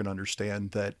them, they're going to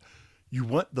understand that you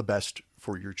want the best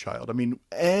for your child. I mean,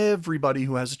 everybody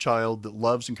who has a child that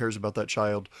loves and cares about that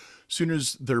child, as soon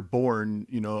as they're born,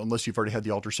 unless you've already had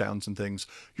the ultrasounds and things,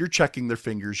 you're checking their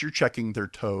fingers, you're checking their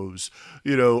toes,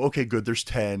 okay, good, there's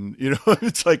 10,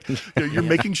 it's like, you're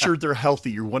making sure they're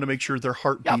healthy. You want to make sure their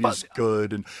heartbeat is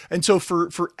good. And so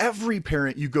for every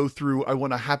parent you go through, I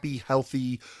want a happy,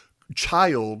 healthy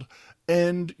child.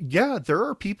 And yeah, there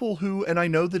are people who, and I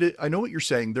know what you're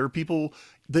saying. There are people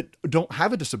that don't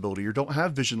have a disability or don't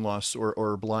have vision loss or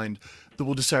are blind that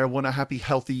will just say, I want a happy,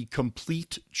 healthy,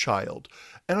 complete child.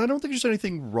 And I don't think there's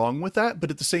anything wrong with that.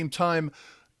 But at the same time,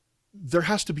 there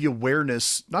has to be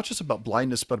awareness, not just about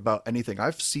blindness, but about anything.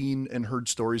 I've seen and heard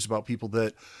stories about people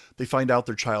that they find out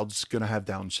their child's going to have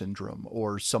Down syndrome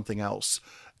or something else,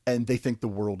 and they think the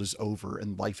world is over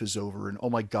and life is over. And, oh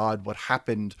my God, what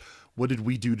happened? What did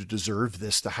we do to deserve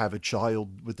this, to have a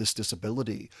child with this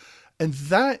disability? And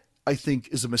that, I think,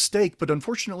 is a mistake. But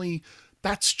unfortunately,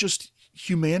 that's just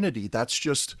humanity. That's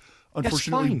just,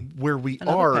 unfortunately, where we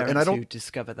are. And I don't who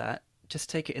discover that. Just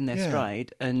take it in their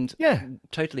stride and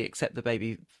totally accept the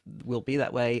baby will be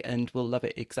that way and will love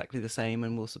it exactly the same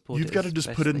and will support it. You've got to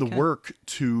just put in the work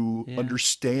to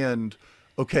understand,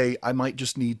 okay, I might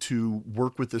just need to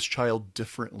work with this child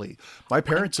differently. My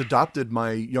parents adopted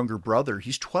my younger brother.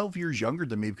 He's 12 years younger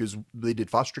than me because they did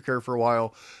foster care for a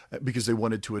while because they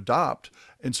wanted to adopt.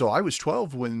 And so I was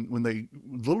 12 when they,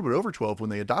 a little bit over 12, when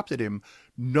they adopted him,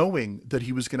 knowing that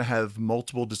he was going to have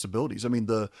multiple disabilities. I mean,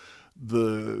 the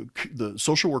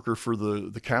social worker for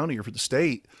the county or for the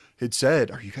state had said,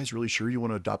 are you guys really sure you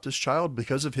want to adopt this child?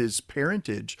 Because of his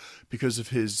parentage, because of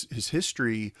his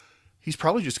history, he's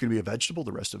probably just going to be a vegetable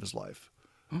the rest of his life.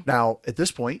 Mm-hmm. Now, at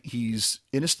this point, he's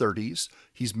in his 30s.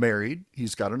 He's married.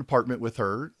 He's got an apartment with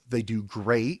her. They do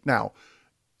great. Now,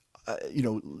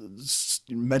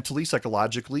 mentally,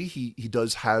 psychologically, he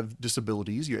does have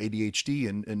disabilities, ADHD,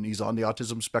 and he's on the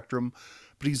autism spectrum,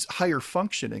 but he's higher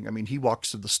functioning. I mean, he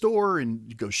walks to the store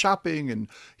and goes shopping, and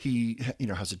he,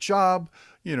 has a job.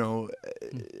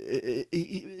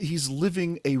 He's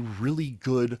living a really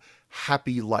good,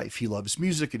 happy life. He loves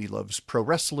music, and he loves pro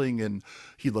wrestling, and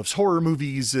he loves horror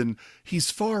movies, and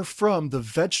he's far from the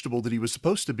vegetable that he was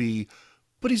supposed to be.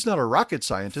 But he's not a rocket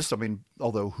scientist. I mean,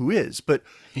 although who is? But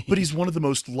he's one of the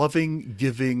most loving,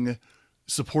 giving,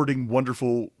 supporting,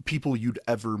 wonderful people you'd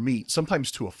ever meet.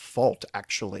 Sometimes to a fault,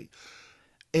 actually.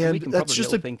 And we can that's probably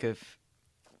just all think of.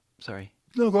 Sorry.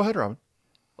 No, go ahead, Robin.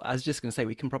 I was just going to say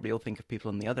we can probably all think of people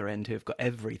on the other end who have got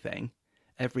everything,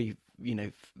 every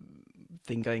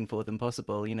thing going for them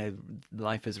possible.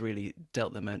 Life has really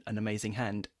dealt them an amazing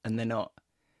hand, and they're not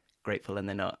grateful, and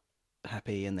they're not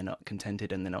happy, and they're not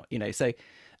contented, and they're not, so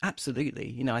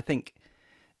absolutely, I think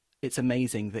it's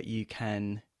amazing that you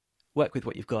can work with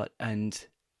what you've got and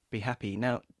be happy.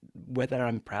 Now, whether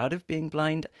I'm proud of being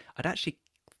blind, I'd actually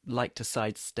like to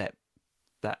sidestep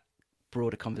that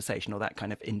broader conversation, or that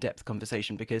kind of in-depth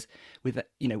conversation, because with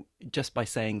just by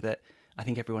saying that, I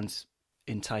think everyone's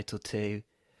entitled to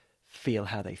feel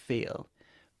how they feel.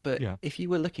 But if you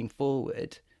were looking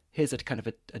forward, here's a kind of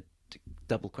a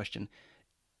double question.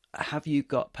 Have you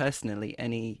got personally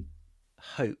any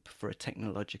hope for a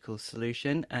technological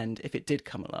solution? And if it did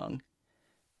come along,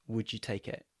 would you take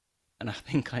it? And I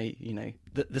think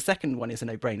the second one is a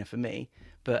no-brainer for me.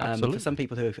 But for some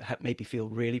people who maybe feel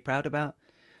really proud about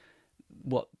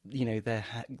what, their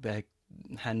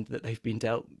hand that they've been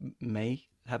dealt, may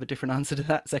have a different answer to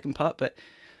that second part. But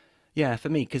yeah, for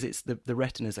me, because it's the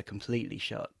retinas are completely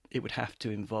shot, it would have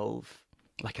to involve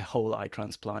like a whole eye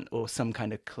transplant, or some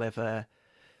kind of clever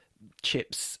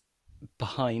chips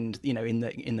behind, in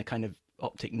the kind of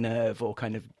optic nerve, or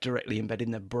kind of directly embedded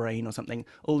in the brain or something.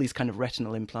 All these kind of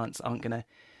retinal implants aren't going to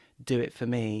do it for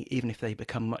me, even if they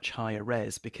become much higher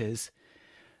res, because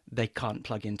they can't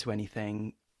plug into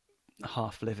anything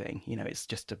half living. It's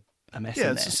just a mess in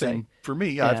there. It's the same for me.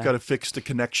 Yeah. I've got to fix the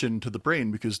connection to the brain,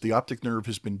 because the optic nerve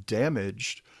has been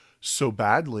damaged so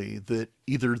badly that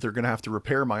either they're going to have to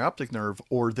repair my optic nerve,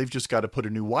 or they've just got to put a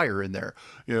new wire in there.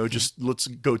 Just let's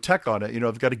go tech on it.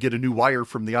 I've got to get a new wire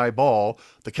from the eyeball,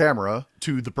 the camera,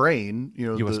 to the brain,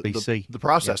 USB-C. the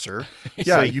processor.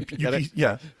 Yeah,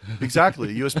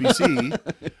 exactly.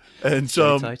 USB-C. And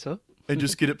title. and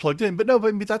just get it plugged in. But no,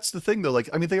 that's the thing though.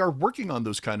 They are working on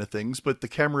those kind of things, but the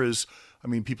cameras,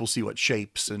 people see what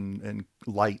shapes and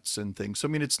lights and things. So,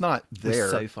 it's not there.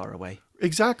 We're so far away.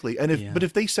 Exactly. And but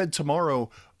if they said tomorrow,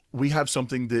 we have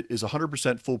something that is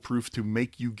 100% foolproof to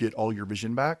make you get all your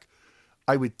vision back,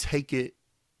 I would take it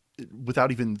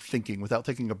without even thinking, without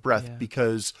taking a breath,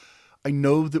 because I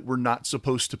know that we're not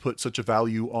supposed to put such a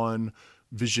value on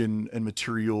vision and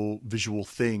material visual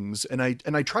things. And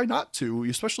I try not to,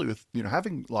 especially with,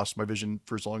 having lost my vision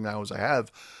for as long now as I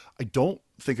have. I don't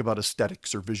think about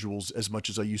aesthetics or visuals as much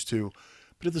as I used to,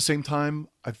 but at the same time,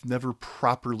 I've never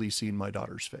properly seen my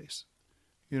daughter's face.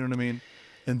 You know what I mean?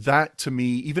 And that, to me,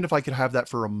 even if I could have that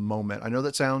for a moment, I know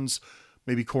that sounds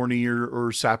maybe corny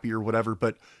or sappy or whatever,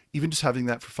 but even just having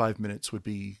that for 5 minutes would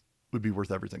be worth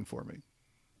everything for me.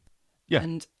 Yeah.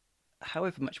 And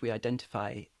however much we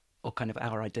identify, or kind of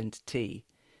our identity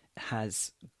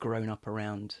has grown up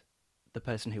around the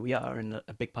person who we are, and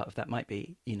a big part of that might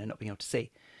be, not being able to see.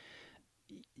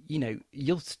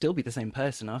 You'll still be the same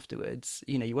person afterwards.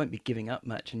 You won't be giving up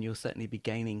much, and you'll certainly be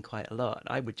gaining quite a lot.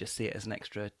 I would just see it as an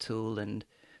extra tool and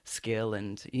skill,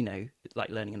 and, like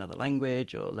learning another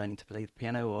language, or learning to play the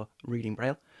piano, or reading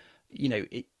Braille.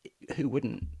 Who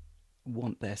wouldn't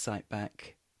want their sight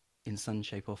back in some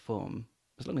shape or form,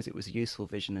 as long as it was useful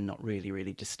vision and not really,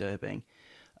 really disturbing?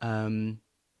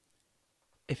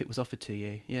 If it was offered to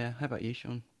you. Yeah. How about you,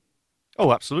 Sean?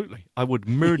 Oh, absolutely. I would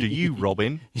murder you,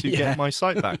 Robin, to get my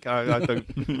sight back. I don't.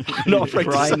 I'm not afraid to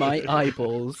Pry say. my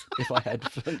eyeballs if I had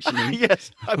functioning Yes,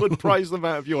 I would prize them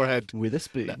out of your head. with a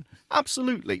spoon.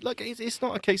 Absolutely. Look, it's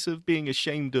not a case of being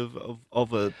ashamed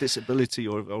of a disability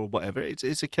or whatever.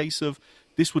 It's a case of,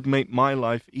 this would make my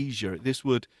life easier. This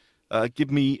would give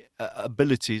me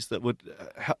abilities that would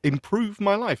improve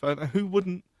my life. Who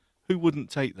wouldn't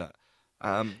take that?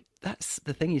 That's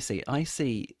the thing, you see. I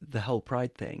see the whole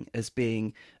pride thing as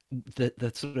being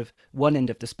the sort of one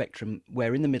end of the spectrum,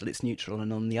 where in the middle it's neutral,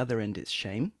 and on the other end it's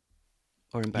shame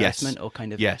or embarrassment, or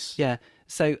kind of... Yes. Yeah.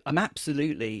 So I'm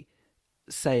absolutely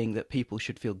saying that people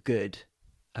should feel good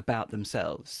about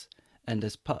themselves. And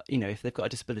as part, if they've got a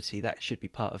disability, that should be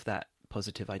part of that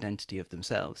positive identity of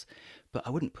themselves. But I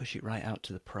wouldn't push it right out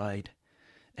to the pride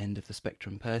end of the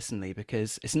spectrum personally,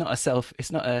 because it's not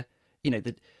a,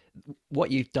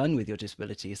 what you've done with your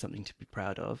disability is something to be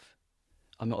proud of.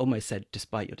 I'm almost said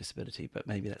despite your disability, but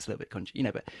maybe that's a little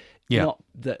bit, but Yeah. not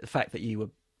the fact that you were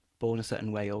born a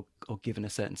certain way or given a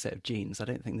certain set of genes. I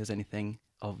don't think there's anything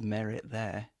of merit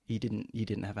there. You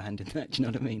didn't have a hand in that. Do you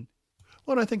know what I mean?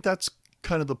 Well, and I think that's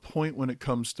kind of the point when it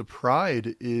comes to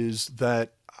pride, is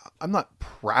that I'm not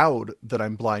proud that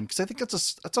I'm blind, because I think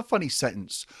that's a funny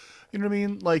sentence. You know what I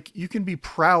mean? Like, you can be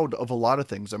proud of a lot of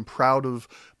things. I'm proud of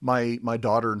my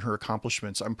daughter and her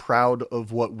accomplishments. I'm proud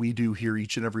of what we do here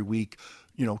each and every week,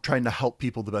 trying to help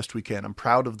people the best we can. I'm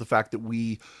proud of the fact that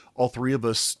we, all three of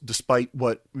us, despite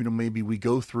what, maybe we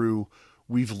go through,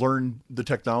 we've learned the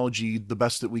technology the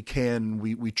best that we can.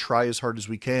 We try as hard as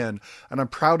we can. And I'm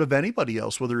proud of anybody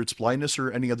else, whether it's blindness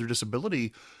or any other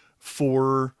disability,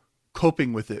 for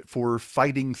coping with it, for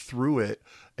fighting through it,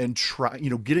 and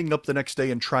getting up the next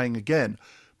day and trying again.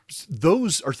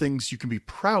 Those are things you can be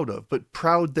proud of, but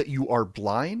proud that you are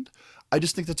blind, I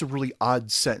just think that's a really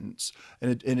odd sentence.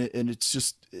 And it's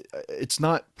just, it's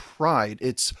not pride,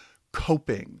 it's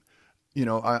coping.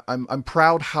 I'm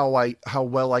proud how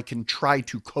well I can try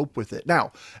to cope with it.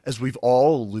 Now, as we've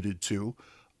all alluded to,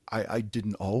 I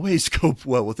didn't always cope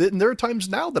well with it. And there are times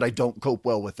now that I don't cope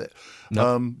well with it.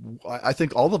 No. I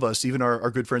think all of us, even our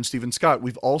good friend Stephen Scott,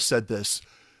 we've all said this.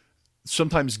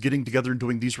 Sometimes getting together and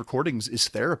doing these recordings is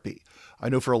therapy. I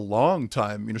know for a long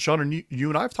time, Sean, and you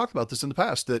and I have talked about this in the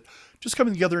past, that just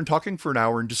coming together and talking for an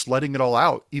hour and just letting it all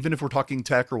out, even if we're talking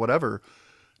tech or whatever,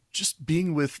 just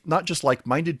being with not just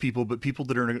like-minded people, but people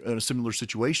that are in a similar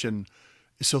situation,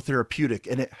 is so therapeutic.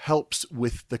 And it helps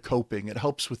with the coping. It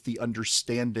helps with the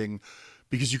understanding,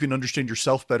 because you can understand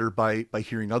yourself better by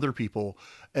hearing other people.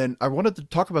 And I wanted to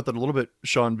talk about that a little bit,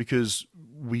 Sean, because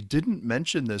we didn't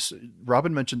mention this.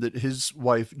 Robin mentioned that his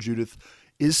wife, Judith,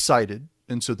 is sighted.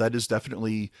 And so that is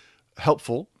definitely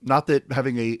helpful. Not that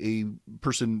having a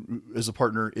person as a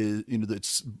partner is,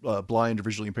 that's blind or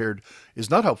visually impaired is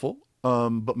not helpful.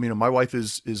 But my wife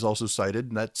is also sighted,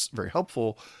 and that's very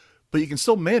helpful. But you can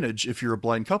still manage if you're a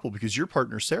blind couple, because your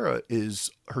partner, Sarah, is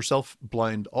herself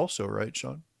blind also, right,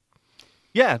 Sean?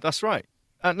 Yeah, that's right.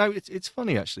 No, it's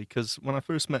funny, actually, because when I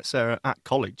first met Sarah at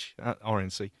college, at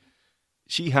RNC,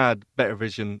 she had better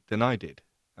vision than I did.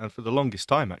 And for the longest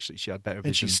time, actually, she had better vision.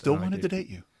 And she still than wanted I to did. date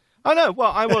you. I know.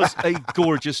 Well, I was a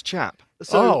gorgeous chap.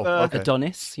 So, okay.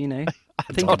 Adonis, Think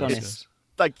Adonis.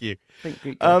 Thank you. Think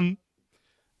Greek god.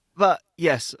 But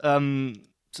yes, so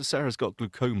Sarah's got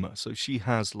glaucoma, so she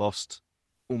has lost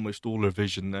almost all her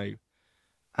vision now.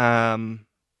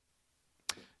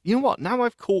 You know what? Now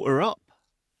I've caught her up.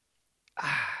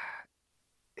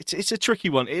 It's a tricky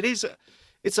one. It is.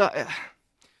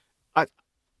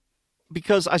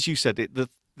 Because as you said,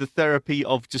 the therapy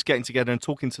of just getting together and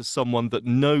talking to someone that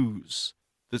knows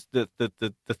the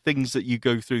things that you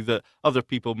go through that other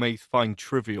people may find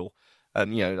trivial,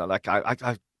 and like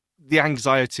I the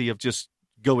anxiety of just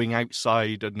going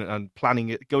outside and planning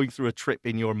it, going through a trip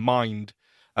in your mind,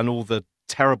 and all the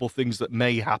terrible things that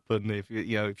may happen if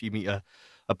you meet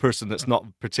a person that's not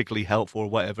particularly helpful or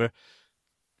whatever.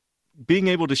 Being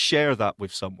able to share that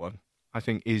with someone, I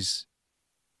think, is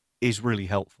really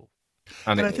helpful.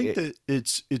 And I think that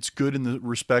it's good in the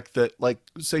respect that, like,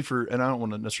 say and I don't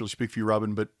want to necessarily speak for you,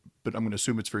 Robin, but I'm going to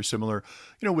assume it's very similar.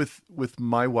 With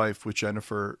my wife, with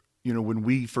Jennifer, when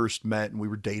we first met and we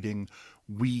were dating,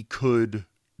 we could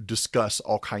discuss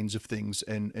all kinds of things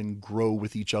and grow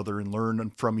with each other and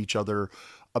learn from each other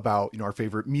about, our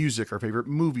favorite music, our favorite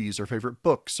movies, our favorite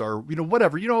books, our,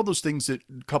 whatever, all those things that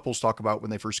couples talk about when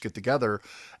they first get together.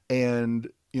 And,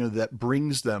 that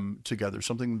brings them together,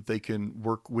 something that they can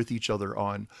work with each other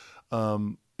on.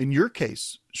 In your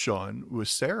case, Sean, with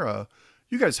Sarah,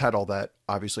 you guys had all that,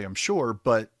 obviously, I'm sure,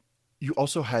 but you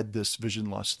also had this vision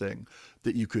loss thing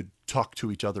that you could talk to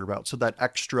each other about. So that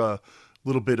extra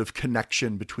little bit of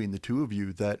connection between the two of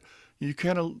you that you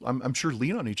kind of, I'm sure,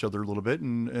 lean on each other a little bit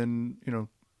and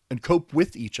cope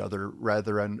with each other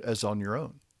rather than as on your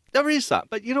own. There is that.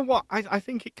 But you know what? I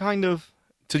think it kind of,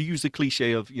 to use the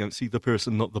cliche of, see the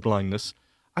person, not the blindness,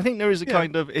 I think there is a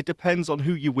kind of, it depends on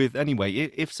who you're with anyway.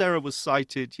 If Sarah was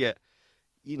sighted, yet,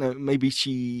 maybe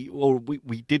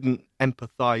we didn't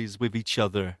empathize with each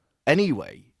other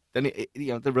anyway, then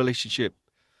the relationship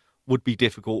would be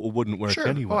difficult or wouldn't work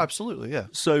anyway. Oh, absolutely, yeah.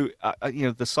 So,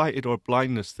 the sighted or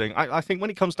blindness thing, I think when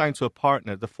it comes down to a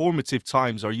partner, the formative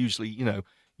times are usually,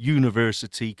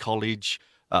 university, college,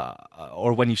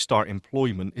 or when you start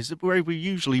employment, is where we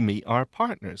usually meet our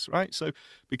partners, right? So,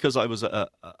 because I was at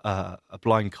a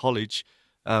blind college,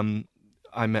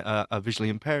 I met a visually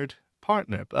impaired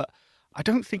partner, but I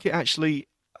don't think it actually...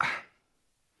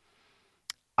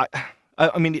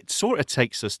 I mean, it sort of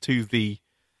takes us to the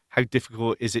how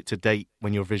difficult is it to date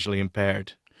when you're visually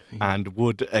impaired, and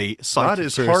would a sighted Not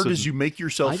as person... hard as you make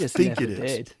yourself I just think never it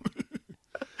is.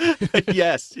 did.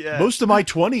 Yes, yeah. Most of my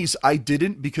 20s, I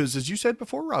didn't, because as you said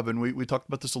before, Robin, we talked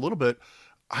about this a little bit.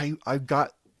 I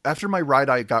got, after my ride,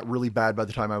 I got really bad by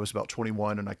the time I was about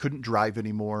 21 and I couldn't drive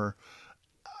anymore.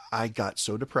 I got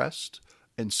so depressed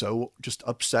and so just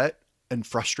upset and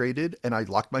frustrated. And I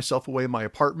locked myself away in my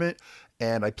apartment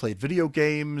and I played video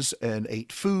games and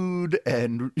ate food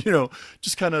and,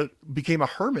 just kind of became a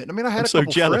hermit. I mean, I had I'm a so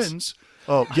couple jealous. friends.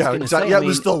 Oh, yeah, gonna exactly. say, Yeah, I it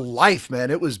was mean- the life, man.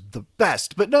 It was the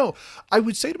best. But no, I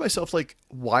would say to myself, like,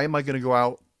 why am I going to go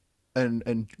out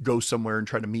and go somewhere and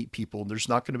try to meet people? There's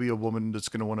not going to be a woman that's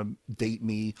going to want to date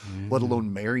me, let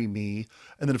alone marry me.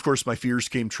 And then, of course, my fears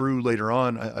came true later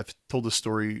on. I've told this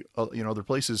story, other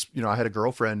places. I had a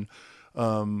girlfriend,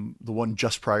 the one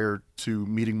just prior to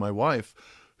meeting my wife,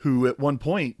 who at one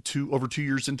point, over 2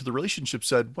 years into the relationship,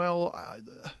 said, well,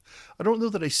 I don't know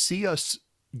that I see us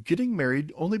getting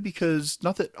married, only because,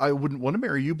 not that I wouldn't want to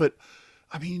marry you, but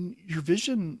I mean, your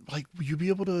vision, like, will you be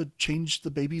able to change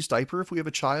the baby's diaper if we have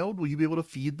a child? Will you be able to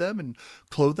feed them and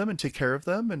clothe them and take care of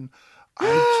them? And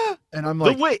I'm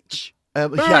like, the witch! yeah,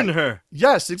 Burn her!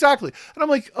 yes, exactly. And I'm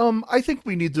like, I think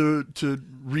we need to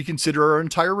reconsider our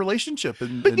entire relationship.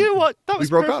 But you know what? That we was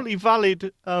broke up. perfectly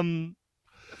valid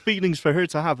feelings for her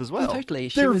to have as well. Oh, totally.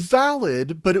 They're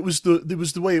valid, but it was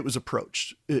the way it was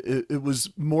approached. It was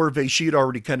more of a, she had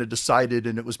already kind of decided,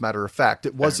 and it was matter of fact.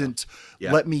 It wasn't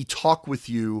let me talk with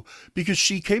you, because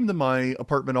she came to my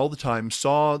apartment all the time,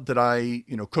 saw that I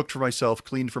cooked for myself,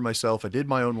 cleaned for myself, I did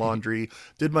my own laundry,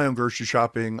 did my own grocery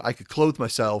shopping, I could clothe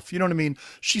myself. You know what I mean?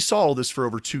 She saw all this for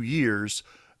over 2 years,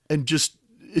 and just,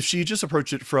 if she just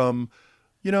approached it from,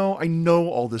 I know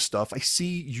all this stuff. I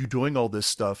see you doing all this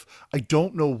stuff. I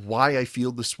don't know why I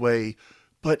feel this way,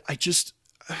 but I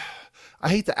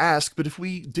hate to ask, but if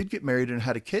we did get married and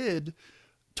had a kid,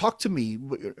 talk to me.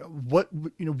 What,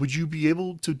 would you be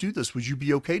able to do this? Would you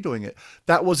be okay doing it?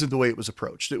 That wasn't the way it was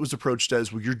approached. It was approached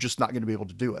as, well, you're just not going to be able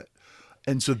to do it.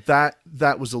 And so that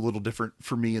was a little different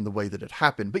for me in the way that it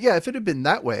happened. But yeah, if it had been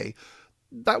that way,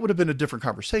 that would have been a different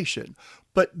conversation,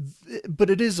 but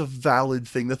it is a valid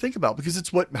thing to think about, because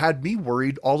it's what had me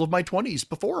worried all of my 20s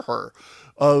before her,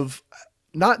 of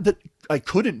not that I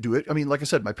couldn't do it. I mean, like I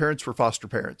said, my parents were foster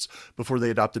parents before they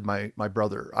adopted my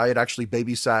brother. I had actually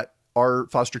babysat our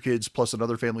foster kids plus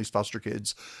another family's foster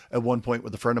kids at one point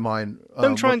with a friend of mine.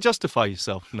 Don't try and justify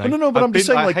yourself. No, No, but I'm just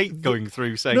saying, I like, hate going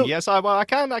through saying, yes, I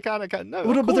can. No,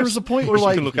 Well, no, but there was a point where, you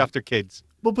like, can look after kids.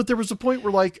 Well, but there was a point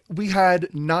where, like, we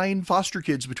had 9 foster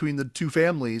kids between the two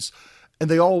families, and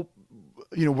they all,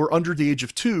 were under the age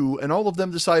of 2, and all of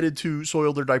them decided to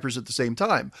soil their diapers at the same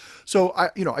time. So I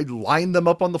lined them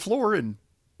up on the floor and,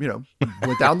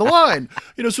 went down the line,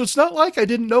 so it's not like I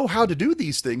didn't know how to do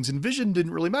these things, and vision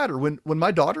didn't really matter. When my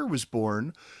daughter was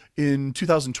born in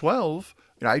 2012,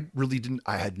 I really didn't,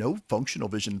 I had no functional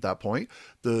vision at that point.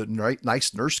 The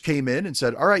nice nurse came in and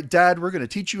said, all right, Dad, we're going to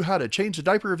teach you how to change the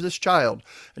diaper of this child.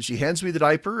 And she hands me the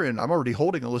diaper, and I'm already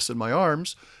holding Alyssa in my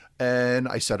arms, and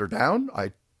I set her down.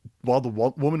 While the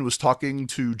woman was talking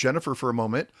to Jennifer for a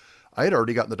moment, I had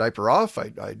already gotten the diaper off.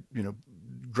 I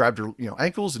grabbed her,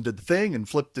 ankles and did the thing and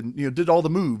flipped and, did all the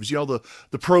moves, the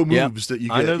pro moves that you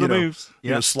get. I know the moves.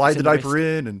 Slide the diaper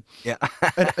in and, Yeah.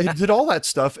 and I did all that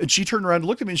stuff. And she turned around and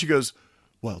looked at me and she goes,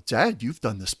 well, Dad, you've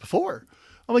done this before.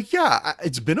 I'm like, yeah,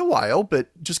 it's been a while, but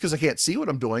just because I can't see what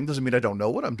I'm doing doesn't mean I don't know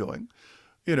what I'm doing.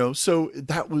 So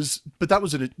that was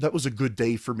a good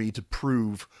day for me to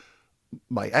prove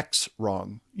my ex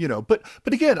wrong, but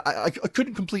again, I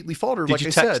couldn't completely fault her. Did like you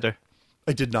I text said, her?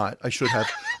 I did not. I should have.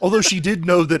 Although she did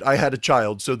know that I had a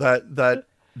child, so that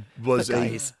was But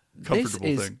guys, a comfortable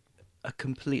this is thing. a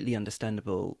completely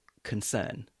understandable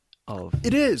concern of.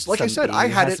 It is. Like I said, somebody I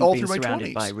who had it hasn't all been through my surrounded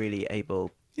 20s. by really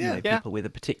able Yeah. people with a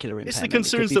particular impairment. It's the It could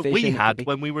concerns be that we vision, it could had be-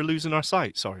 when we were losing our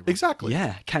sight. Sorry. Rob. Exactly.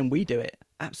 Yeah, can we do it?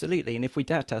 Absolutely. And if we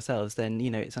doubt ourselves, then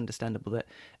it's understandable that.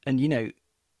 And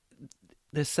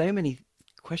there's so many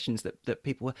questions that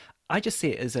people. I just see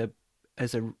it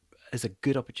as a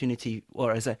good opportunity,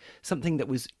 or as something that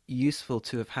was useful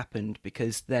to have happened,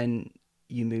 because then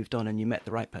you moved on and you met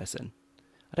the right person.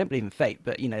 I don't believe in fate,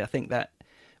 but I think that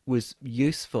was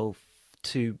useful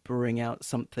to bring out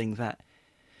something that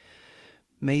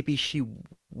maybe she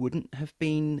wouldn't have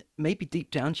been. Maybe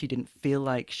deep down she didn't feel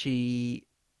like she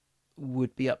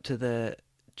would be up to the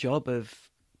job of,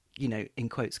 in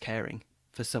quotes, caring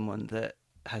for someone that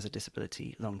has a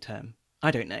disability long term.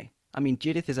 I don't know. I mean,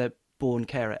 Judith is a born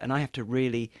carer, and I have to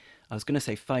really, I was going to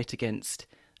say fight against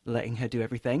letting her do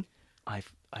everything. I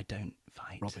don't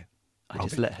fight. Robin. I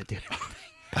just let her do it.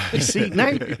 You see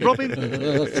now,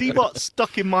 Robin, see what's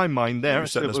stuck in my mind there, You're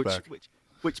setting us back.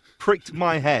 which pricked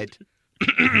my head,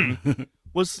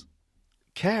 was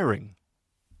caring.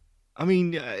 I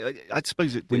mean, I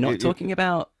suppose We're talking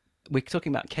about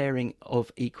caring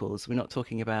of equals. We're not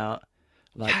talking about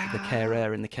like the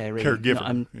carer and the caree.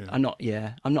 Caregiver, No, I'm not.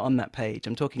 Yeah, I'm not on that page.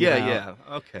 I'm talking about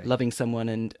okay, loving someone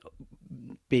and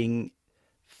being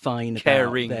fine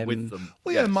caring about them. with them.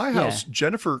 Well, yeah, in my Yeah. house,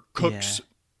 Jennifer cooks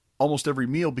almost every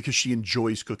meal because she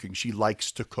enjoys cooking. She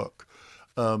likes to cook.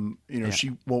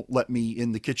 She won't let me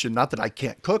in the kitchen. Not that I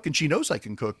can't cook, and she knows I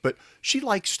can cook, but she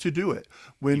likes to do it.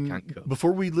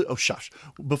 Before we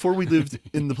lived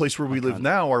in the place where we live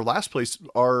now, our last place,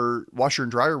 our washer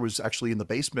and dryer was actually in the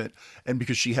basement, and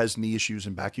because she has knee issues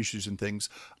and back issues and things,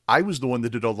 I was the one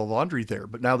that did all the laundry there.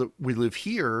 But now that we live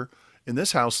here in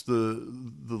this house, the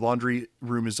laundry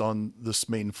room is on this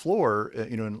main floor,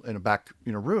 in a back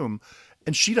room,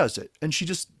 and she does it, and she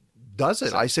just does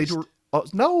it. I say to her,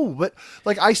 no, but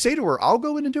like I say to her, I'll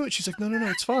go in and do it. She's like, no,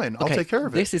 it's fine. I'll take care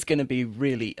of it. This is going to be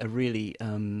really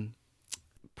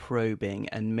probing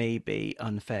and maybe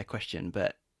unfair question,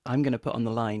 but I'm going to put on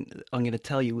the line. I'm going to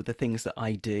tell you the things that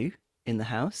I do in the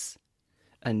house,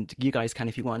 and you guys can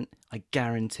if you want. I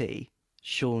guarantee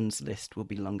Sean's list will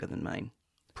be longer than mine.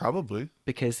 Probably.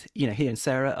 Because, he and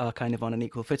Sarah are kind of on an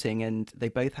equal footing and they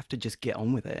both have to just get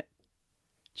on with it.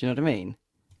 Do you know what I mean?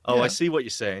 Oh, Yeah. I see what you're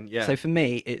saying. Yeah. So for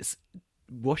me, it's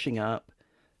washing up,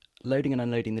 loading and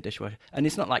unloading the dishwasher. And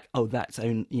it's not like, oh,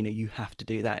 you have to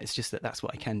do that. It's just that that's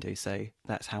what I can do. So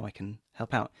that's how I can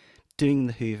help out. Doing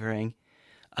the hoovering,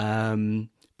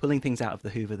 pulling things out of the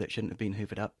hoover that shouldn't have been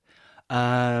hoovered up.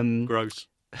 Gross.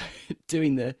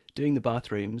 doing the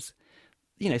bathrooms,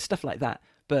 stuff like that.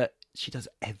 But she does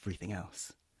everything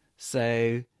else.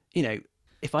 So,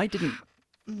 if I didn't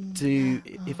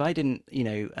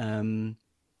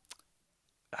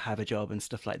have a job and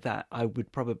stuff like that, I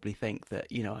would probably think that,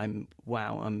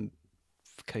 I'm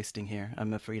coasting here.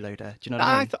 I'm a freeloader. Do you know what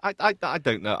I mean? I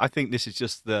don't know. I think this is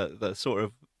just the sort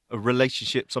of a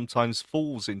relationship sometimes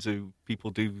falls into people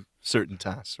do certain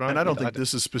tasks, right? And I don't think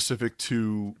this is specific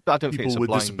to I don't think people it's with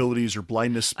disabilities or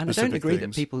blindness And I specific don't agree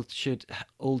things. that people should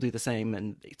all do the same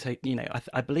and take,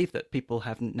 I believe that people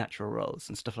have natural roles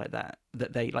and stuff like that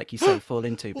they, like you say, fall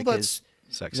into Well, because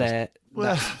Sexist.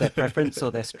 that's their preference or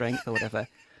their strength or whatever.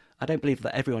 I don't believe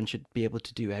that everyone should be able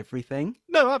to do everything.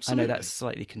 No, absolutely. I know that's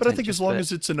slightly contentious. But I think as long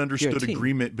as it's an understood team.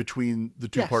 agreement between the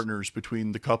two partners,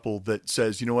 between the couple that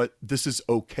says, you know what, this is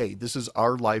okay. This is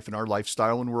our life and our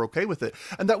lifestyle and we're okay with it.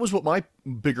 And that was what my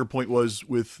bigger point was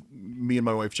with me and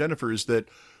my wife, Jennifer, is that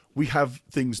we have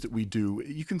things that we do.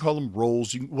 You can call them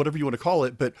roles, whatever you want to call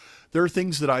it, but there are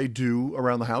things that I do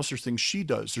around the house. There's things she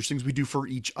does. There's things we do for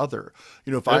each other.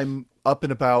 If I'm up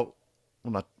and about,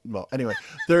 anyway,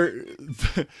 there,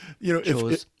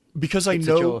 because I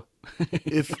know,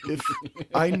 if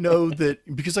I know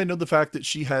that, because I know the fact that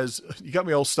she has, you got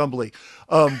me all stumbly,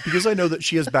 because I know that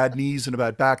she has bad knees and a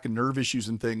bad back and nerve issues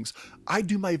and things, I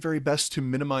do my very best to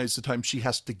minimize the time she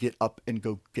has to get up and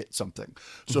go get something.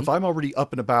 So if I'm already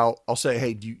up and about, I'll say,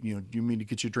 hey, do you mean to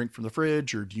get you a drink from the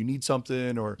fridge, or do you need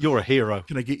something, or you're a hero.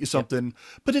 Can I get you something?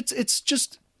 But it's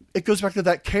just, it goes back to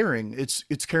that caring. It's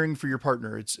caring for your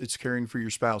partner. It's caring for your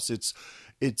spouse. It's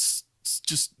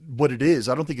just what it is.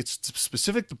 I don't think it's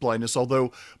specific to blindness,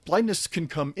 although blindness can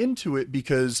come into it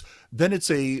because then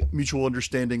it's a mutual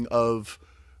understanding of,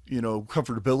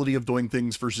 comfortability of doing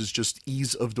things versus just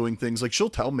ease of doing things. Like she'll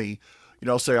tell me,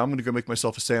 I'll say, I'm going to go make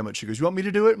myself a sandwich. She goes, you want me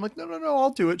to do it? I'm like, no, I'll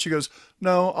do it. She goes,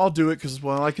 no, I'll do it because,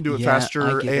 I can do it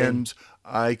faster and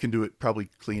I can do it probably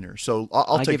cleaner. So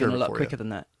I'll take care of it for you. I give in a lot quicker than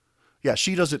that. Yeah,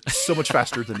 she does it so much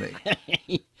faster than me.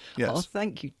 Yes. Oh,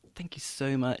 thank you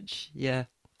so much. Yeah.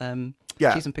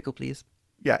 Yeah. Cheese and pickle, please.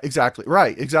 Yeah, exactly.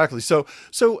 Right. Exactly. So,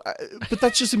 but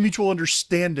that's just a mutual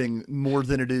understanding more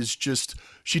than it is just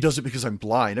she does it because I'm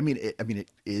blind. I mean, it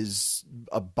is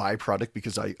a byproduct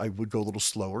because I would go a little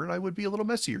slower and I would be a little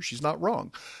messier. She's not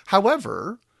wrong.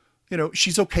 However,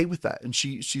 she's okay with that, and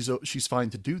she's fine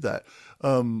to do that.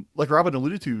 Like Robin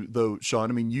alluded to, though, Sean.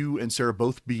 I mean, you and Sarah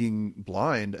both being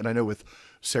blind, and I know with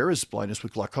Sarah's blindness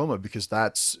with glaucoma, because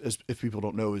that's, as if people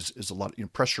don't know, is a lot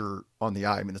pressure on the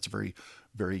eye. I mean, that's a very,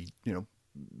 very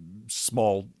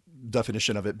small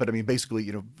definition of it, but I mean,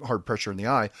 basically, hard pressure in the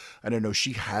eye. And I know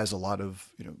she has a lot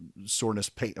of soreness,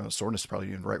 pain. Soreness is probably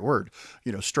even the right word.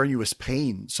 Strenuous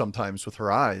pain sometimes with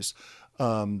her eyes.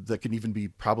 That can even be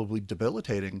probably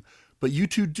debilitating. But you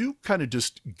two do kind of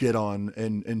just get on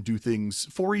and do things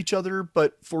for each other,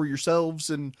 but for yourselves,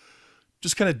 and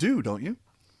just kind of do, don't you?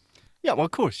 Yeah, well,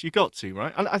 of course, you got to,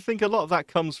 right? And I think a lot of that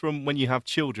comes from when you have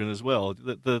children as well.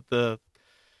 Uh,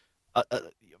 uh,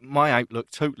 my outlook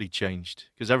totally changed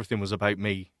because everything was about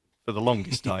me for the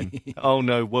longest time. Oh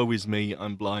no, woe is me!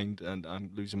 I'm blind and I'm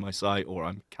losing my sight, or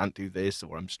I can't do this,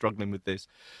 or I'm struggling with this.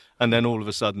 And then all of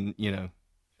a sudden,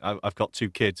 I've got 2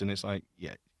 kids, and it's like,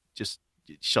 yeah, just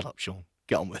shut up, Sean.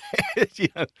 Get on with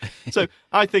it. So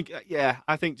I think,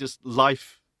 I think just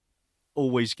life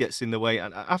always gets in the way,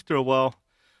 and after a while.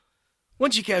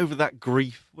 Once you get over that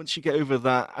grief, once you get over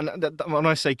that, and when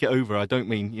I say get over, I don't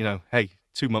mean, hey,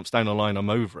 2 months down the line, I'm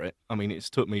over it. I mean, it's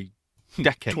took me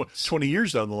decades. 20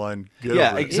 years down the line.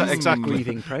 Exactly.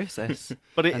 Grieving process.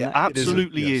 But it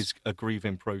absolutely is, is a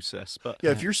grieving process. But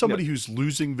yeah, if you're somebody who's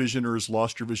losing vision or has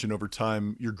lost your vision over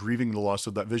time, you're grieving the loss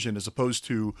of that vision, as opposed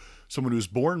to someone who's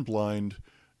born blind.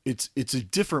 It's a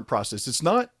different process. It's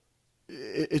not,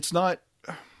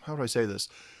 how do I say this?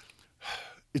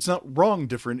 It's not wrong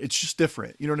different. It's just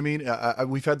different. You know what I mean?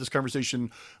 We've had this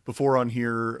conversation before on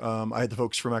here. I had the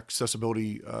folks from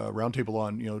Accessibility Roundtable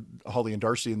on, Holly and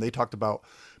Darcy, and they talked about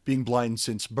being blind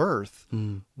since birth,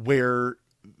 where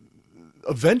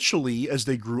eventually as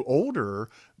they grew older,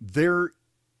 their,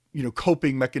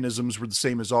 coping mechanisms were the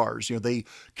same as ours. They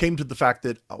came to the fact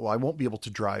that, I won't be able to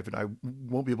drive and I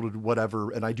won't be able to do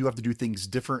whatever. And I do have to do things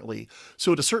differently.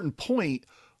 So at a certain point,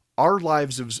 our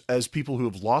lives as people who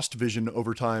have lost vision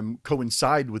over time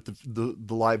coincide with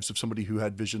the lives of somebody who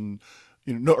had vision,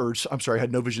 had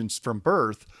no visions from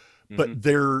birth, but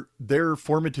their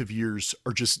formative years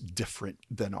are just different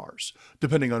than ours,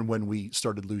 depending on when we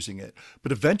started losing it.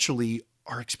 But eventually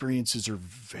our experiences are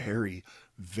very,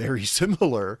 very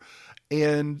similar.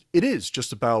 And it is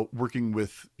just about working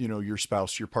with, your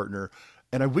spouse, your partner.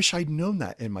 And I wish I'd known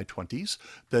that in my 20s,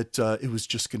 that it was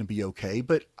just going to be okay.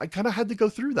 But I kind of had to go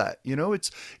through that.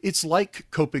 It's like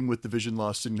coping with the vision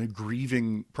loss and the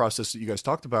grieving process that you guys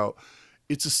talked about.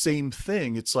 It's the same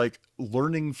thing. It's like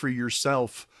learning for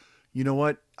yourself, you know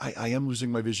what, I am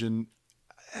losing my vision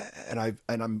and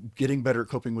I'm getting better at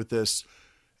coping with this.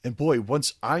 And boy,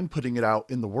 once I'm putting it out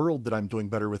in the world that I'm doing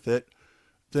better with it,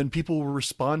 then people will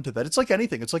respond to that. It's like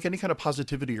anything. It's like any kind of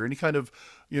positivity or any kind of,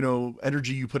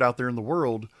 energy you put out there in the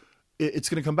world, it's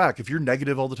going to come back. If you're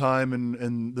negative all the time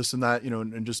and this and that,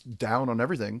 and just down on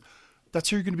everything, that's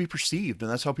how you're going to be perceived.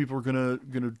 And that's how people are going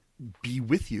to be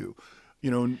with you,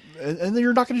 and then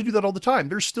you're not going to do that all the time.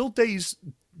 There's still days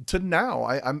to now.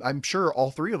 I'm sure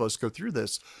all three of us go through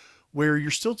this where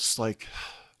you're still just like,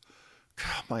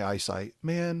 God, my eyesight,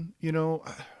 man, usually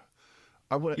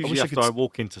after I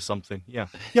walk into something, yeah.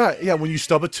 When you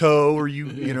stub a toe or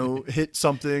you hit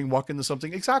something, walk into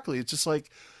something, exactly. It's just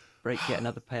like break yet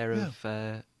another pair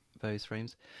of Bose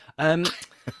frames.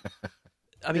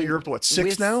 You're up to what,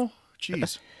 6 now?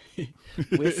 Jeez.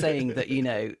 We're saying that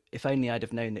if only I'd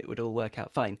have known it would all work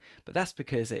out fine, but that's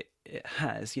because it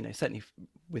has, certainly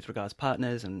with regards to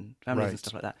partners and families and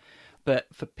stuff like that. But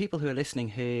for people who are listening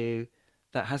who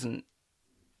that hasn't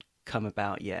come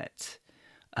about yet.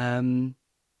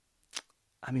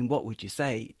 What would you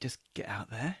say? Just get out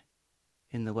there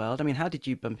in the world. How did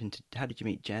you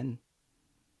meet Jen?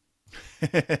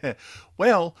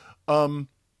 Well,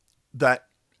 that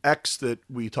ex that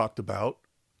we talked about,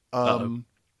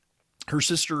 her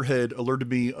sister had alerted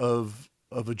me of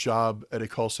a job at a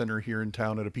call center here in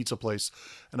town at a pizza place.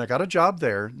 And I got a job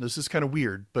there. This is kind of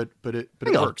weird, but it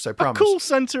works. I promise. A call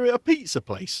center at a pizza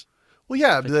place. Well,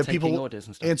 yeah, like the people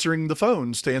answering the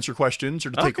phones to answer questions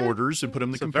or to take orders and put them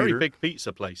in the computer. It's a very big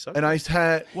pizza place. Okay. And I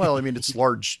had, it's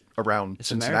large around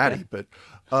Cincinnati, America.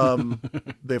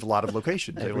 but they have a lot of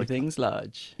locations. Everything's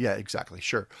large. Yeah, exactly.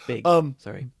 Sure. Big.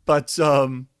 Sorry.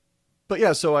 But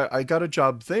yeah, so I got a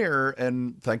job there,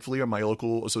 and thankfully my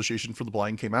local association for the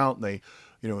blind came out, and they,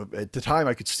 at the time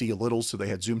I could see a little, so they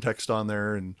had Zoom text on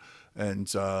there, and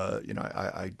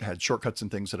I had shortcuts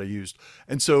and things that I used.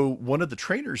 And so one of the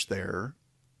trainers there,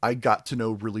 I got to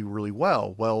know really, really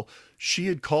well. Well, she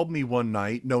had called me one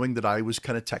night knowing that I was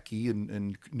kind of techie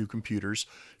and knew computers.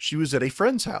 She was at a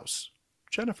friend's house,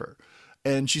 Jennifer.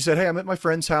 And she said, hey, I'm at my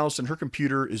friend's house and her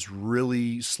computer is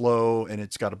really slow and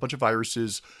it's got a bunch of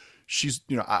viruses.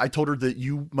 I told her that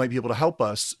you might be able to help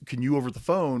us. Can you over the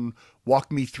phone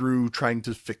walk me through trying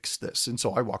to fix this? And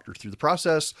so I walked her through the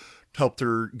process, helped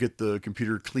her get the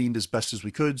computer cleaned as best as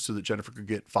we could so that Jennifer could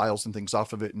get files and things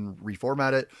off of it and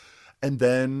reformat it. And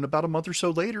then about a month or so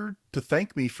later, to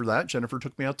thank me for that, Jennifer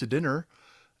took me out to dinner.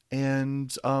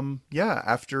 And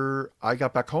after I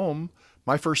got back home,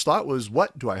 my first thought was,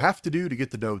 what do I have to do to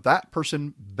get to know that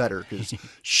person better? Because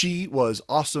she was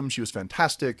awesome. She was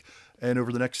fantastic. And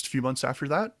over the next few months after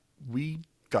that, we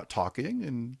got talking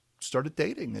and started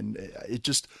dating. And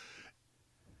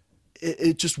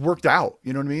it just worked out.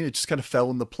 You know what I mean? It just kind of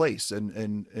fell into place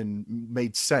and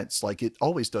made sense, like it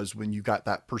always does when you got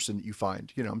that person that you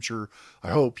find. You know, I'm sure,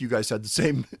 I hope you guys had the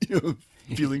same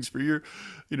feelings for your,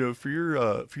 for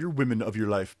your women of your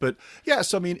life. But yeah,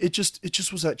 so I mean, it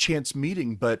just was that chance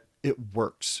meeting, but it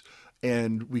works,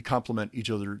 and we complement each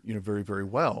other, very, very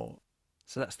well.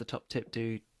 So that's the top tip: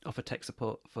 do offer tech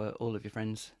support for all of your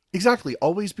friends. Exactly.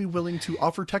 Always be willing to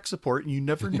offer tech support, and you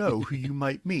never know who you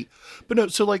might meet. But no,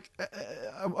 so like,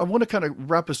 I want to kind of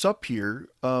wrap us up here,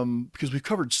 because we've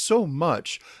covered so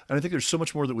much, and I think there's so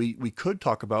much more that we could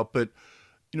talk about. But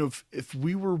if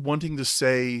we were wanting to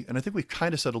say, and I think we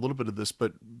kind of said a little bit of this,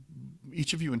 but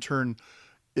each of you in turn,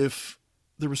 if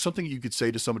there was something you could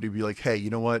say to somebody, be like, hey, you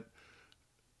know what?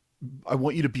 I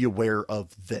want you to be aware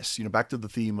of this. Back to the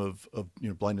theme of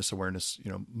blindness awareness,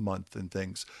 month and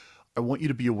things. I want you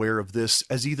to be aware of this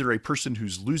as either a person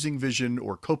who's losing vision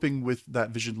or coping with that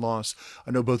vision loss.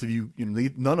 I know both of you,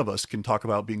 none of us can talk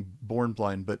about being born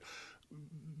blind, but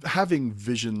having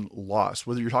vision loss,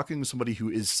 whether you're talking to somebody who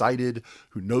is sighted,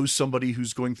 who knows somebody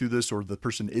who's going through this, or the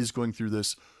person is going through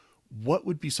this, what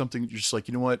would be something you're just like,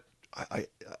 you know what?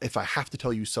 If I have to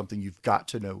tell you something, you've got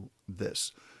to know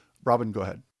this. Robin, go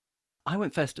ahead. I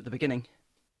went first at the beginning.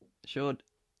 Sure.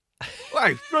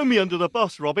 Wow, throw me under the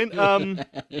bus, Robin.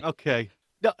 Okay.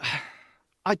 No,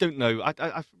 I don't know.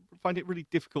 I find it really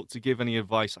difficult to give any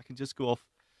advice. I can just go off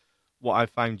what I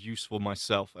found useful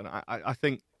myself. And I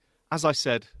think, as I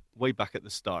said way back at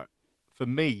the start, for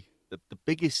me, the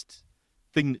biggest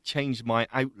thing that changed my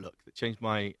outlook, that changed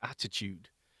my attitude,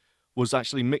 was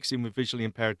actually mixing with visually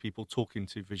impaired people, talking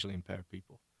to visually impaired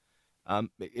people.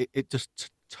 It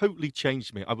just totally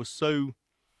changed me. I was so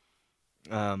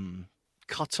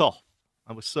cut off.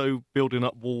 I was so building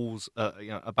up walls,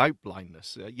 about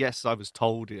blindness. Yes, I was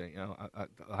told,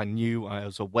 I knew, I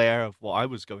was aware of what I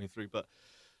was going through, but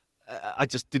I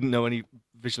just didn't know any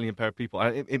visually impaired people.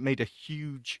 It made a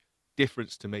huge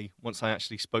difference to me once I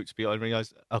actually spoke to people. I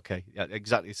realized, okay, yeah,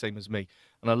 exactly the same as me.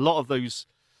 And a lot of those,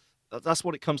 that's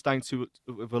what it comes down to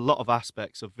with a lot of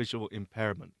aspects of visual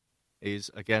impairment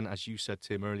is, again, as you said,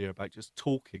 Tim, earlier, about just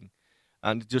talking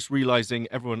and just realizing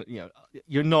everyone,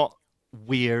 you're not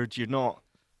weird, you're not,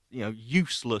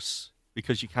 useless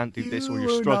because you can't do this or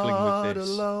you're struggling with this.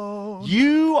 Alone.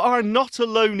 You are not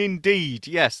alone indeed.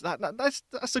 Yes,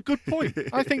 that's a good point.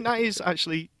 I think that is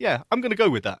actually, yeah, I'm going to go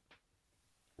with that.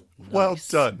 Well Nice.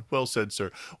 done. Well said,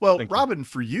 sir. Well, Thank you. Robin,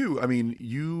 for you, I mean,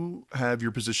 you have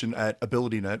your position at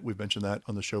AbilityNet. We've mentioned that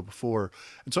on the show before.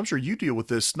 And so I'm sure you deal with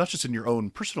this, not just in your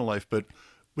own personal life, but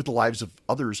with the lives of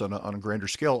others on a grander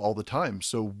scale all the time.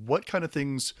 So what kind of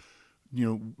things,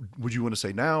 would you want to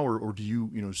say now, or do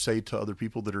you, say to other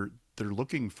people that are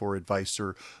looking for advice,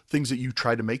 or things that you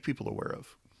try to make people aware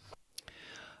of?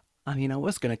 I mean, I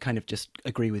was going to kind of just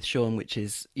agree with Sean, which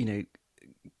is,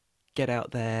 get out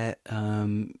there,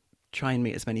 try and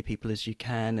meet as many people as you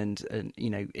can, and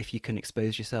if you can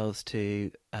expose yourselves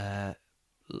to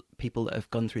people that have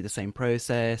gone through the same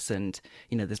process, and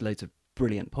there's loads of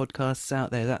brilliant podcasts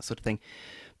out there, that sort of thing.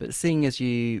 But seeing as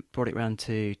you brought it around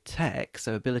to tech,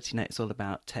 so AbilityNet is all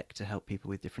about tech to help people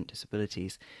with different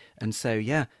disabilities, and so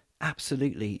yeah,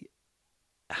 absolutely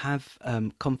have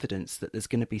confidence that there's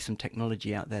going to be some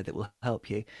technology out there that will help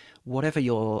you, whatever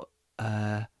your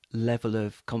level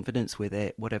of confidence with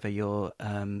it, whatever your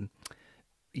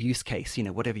use case,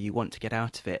 whatever you want to get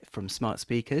out of it. From smart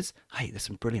speakers, hey, there's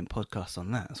some brilliant podcasts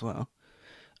on that as well.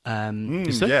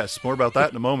 Yes, more about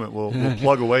that in a moment. We'll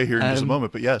plug away here in just a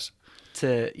moment, but yes.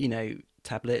 To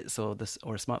tablets or a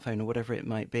smartphone or whatever it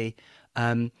might be,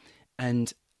 and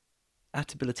at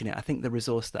AbilityNet, I think the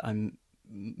resource that I'm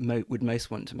would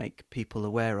most want to make people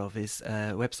aware of is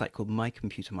a website called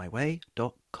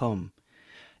mycomputermyway.com.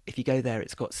 If you go there,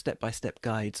 it's got step-by-step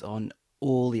guides on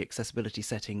all the accessibility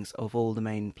settings of all the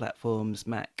main platforms: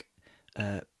 Mac,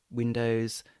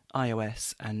 Windows,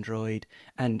 iOS, Android,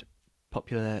 and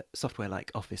popular software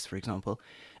like Office, for example.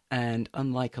 And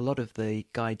unlike a lot of the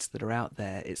guides that are out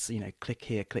there, it's, click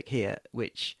here,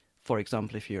 which, for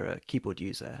example, if you're a keyboard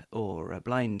user or a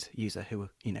blind user who,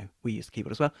 we use the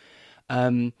keyboard as well,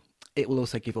 it will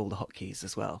also give all the hotkeys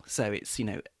as well. So it's,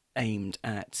 aimed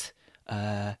at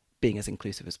being as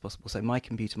inclusive as possible. So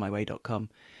mycomputermyway.com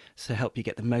to help you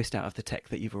get the most out of the tech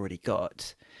that you've already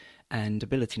got. And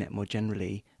AbilityNet more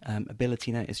generally.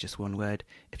 AbilityNet is just one word.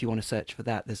 If you want to search for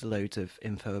that, there's loads of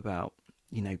info about,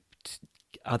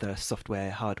 other software,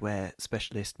 hardware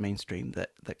specialist mainstream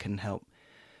that can help,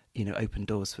 open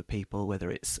doors for people,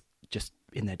 whether it's just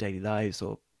in their daily lives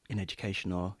or in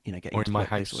education or, getting Or to in my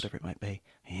workplace house. or whatever it might be.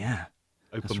 Yeah.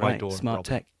 Open That's my right. door. Smart Robin.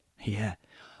 tech. Yeah.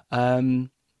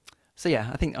 So yeah,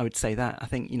 I think I would say that. I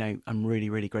think, I'm really,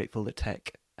 really grateful that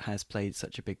tech has played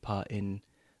such a big part in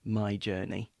my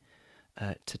journey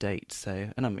to date.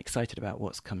 So, and I'm excited about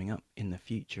what's coming up in the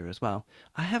future as well.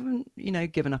 I haven't,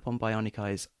 given up on Bionic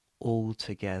Eyes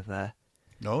altogether.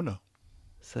 No.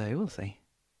 So we'll see.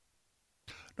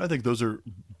 I think those are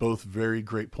both very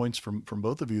great points from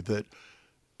both of you, that,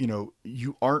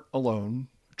 you aren't alone.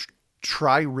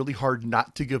 Try really hard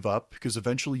not to give up, because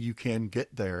eventually you can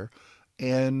get there.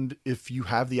 And if you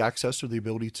have the access or the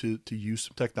ability to use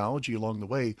some technology along the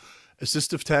way,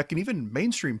 assistive tech and even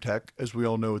mainstream tech, as we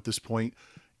all know at this point,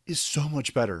 is so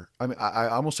much better. I mean, I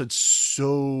almost said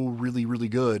so really, really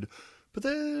good, but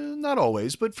then not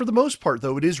always, but for the most part,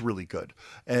 though, it is really good.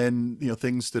 And,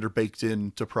 things that are baked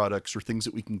into products, or things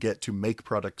that we can get to make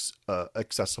products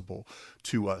accessible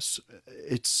to us.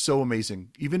 It's so amazing.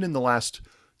 Even in the last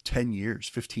 10 years,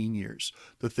 15 years,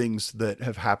 the things that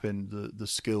have happened, the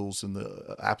skills and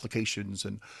the applications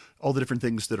and all the different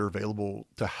things that are available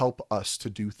to help us to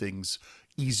do things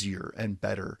easier and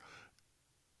better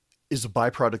is a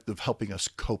byproduct of helping us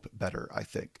cope better, I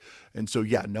think. And so,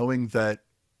 yeah, knowing that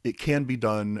it can be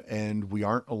done and we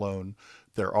aren't alone.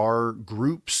 There are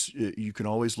groups. You can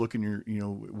always look in your,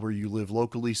 where you live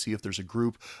locally, see if there's a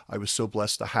group. I was so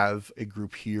blessed to have a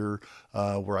group here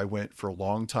where I went for a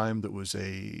long time. That was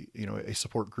a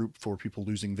support group for people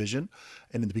losing vision.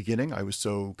 And in the beginning, I was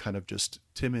so kind of just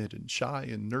timid and shy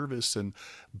and nervous. And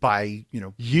by,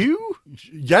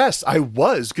 yes, I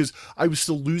was, because I was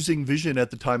still losing vision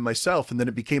at the time myself. And then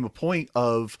it became a point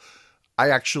of,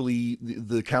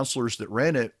 the counselors that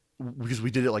ran it, because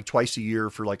we did it like twice a year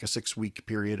for like a 6-week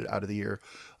period out of the year,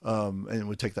 and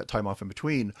would take that time off in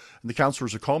between. And the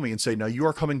counselors would call me and say, "Now you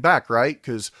are coming back, right?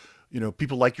 Because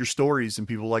people like your stories and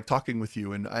people like talking with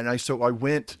you." And I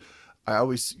went. I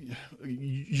always, I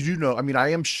mean,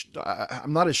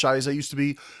 I'm not as shy as I used to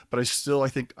be, but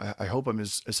I hope I'm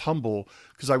as humble,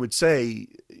 because I would say,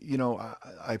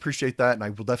 I appreciate that, and I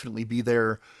will definitely be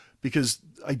there, because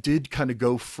I did kind of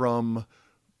go from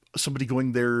somebody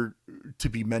going there to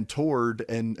be mentored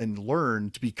and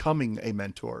learn to becoming a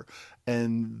mentor.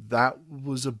 And that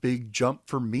was a big jump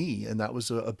for me. And that was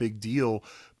a big deal,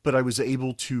 but I was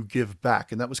able to give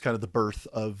back. And that was kind of the birth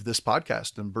of this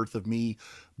podcast and birth of me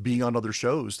being on other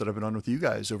shows that I've been on with you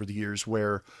guys over the years,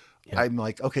 where I'm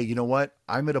like, okay, you know what?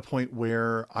 I'm at a point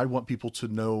where I want people to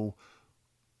know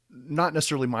not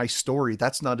necessarily my story.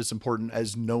 That's not as important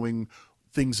as knowing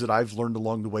things that I've learned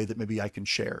along the way that maybe I can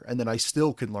share, and then I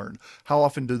still can learn. How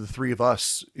often do the three of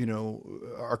us,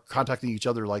 are contacting each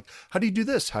other, like, how do you do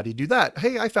this? How do you do that?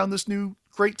 Hey, I found this new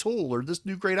great tool or this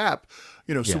new great app,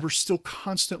 so we're still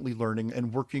constantly learning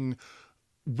and working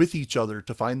with each other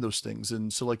to find those things.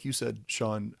 And so, like you said,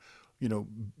 Sean,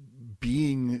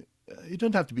 being, it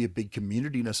doesn't have to be a big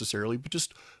community necessarily, but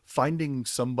just finding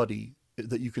somebody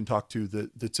that you can talk to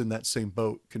that's in that same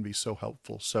boat can be so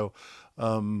helpful. So,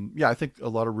 I think a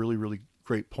lot of really, really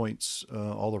great points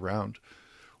all around.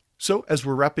 So as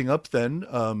we're wrapping up then,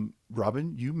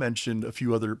 Robin, you mentioned a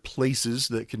few other places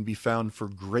that can be found for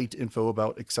great info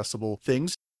about accessible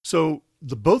things. So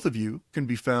the both of you can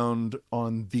be found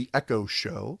on The Echo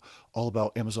Show, all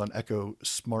about Amazon Echo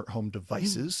smart home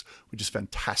devices, which is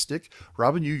fantastic.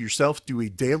 Robin, you yourself do a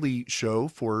daily show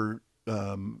for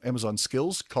Amazon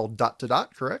Skills called Dot to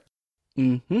Dot, correct?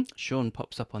 Mm-hmm. Sean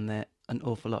pops up on there an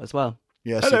awful lot as well.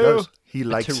 Yes, Hello. he does. He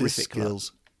likes his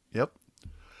skills. Yep.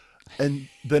 And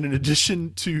then in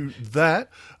addition to that,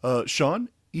 Sean,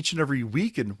 each and every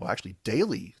week, and well, actually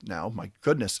daily now, my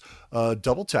goodness,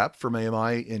 Double Tap from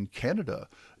AMI in Canada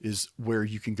is where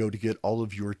you can go to get all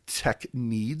of your tech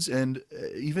needs and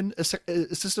even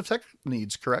assistive tech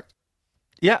needs, correct?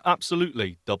 Yeah,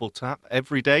 absolutely. Double Tap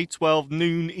every day, 12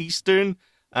 noon Eastern.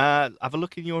 Have a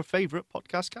look in your favourite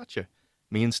podcast catcher.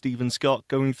 Me and Stephen Scott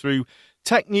going through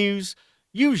tech news.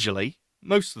 Usually,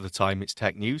 most of the time, it's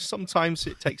tech news. Sometimes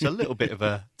it takes a little bit of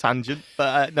a tangent,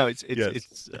 but no, it's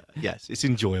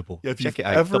enjoyable. Yeah, if Check you've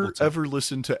it out. ever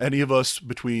listened to any of us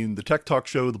between the Tech Talk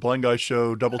Show, the Blind Guy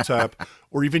Show, Double Tap,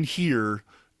 or even here,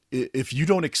 if you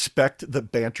don't expect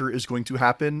that banter is going to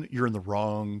happen, you're in the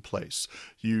wrong place.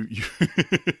 You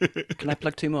Can I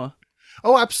plug two more?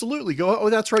 Oh, absolutely. Go. Oh,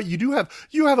 that's right. You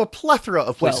have a plethora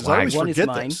of places. I always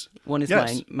forget this. One is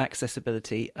mine,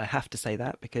 Maxccessibility. I have to say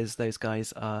that because those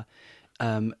guys are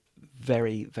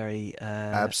very, very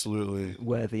absolutely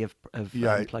worthy of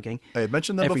plugging. I had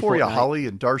mentioned them Every before. fortnight. Yeah, Holly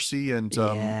and Darcy and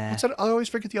what's that? I always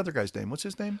forget the other guy's name. What's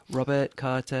his name? Robert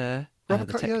Carter, the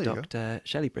tech doctor,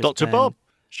 Shelley Brisbane, Dr. Bob.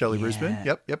 Shelley Brisbane.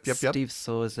 Yep. Steve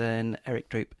Sorzen, Eric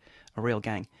Droop, a real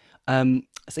gang.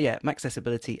 So yeah,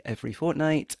 Maxccessibility every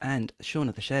fortnight, and Shaun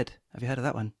of the Shed. Have you heard of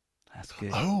that one? That's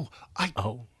good. Oh.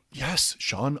 Yes,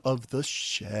 Shaun of the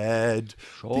Shed.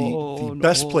 The Shaun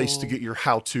best place to of- get your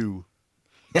how-to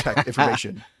tech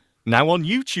information. Now on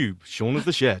YouTube, Shaun of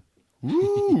the Shed.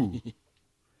 Woo!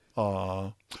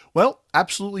 Well,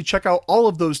 absolutely check out all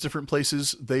of those different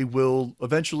places. They will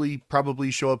eventually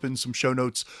probably show up in some show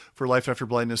notes for Life After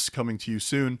Blindness coming to you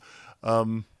soon.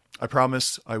 I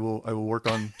promise I will work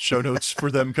on show notes for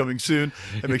them coming soon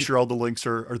and make sure all the links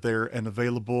are there and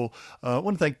available. I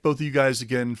want to thank both of you guys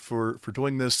again for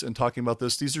doing this and talking about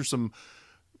this. These are some,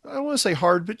 I don't want to say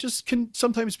hard, but just can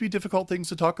sometimes be difficult things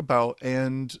to talk about.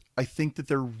 And I think that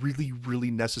they're really, really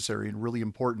necessary and really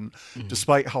important,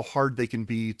 despite how hard they can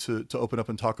be to open up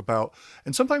and talk about.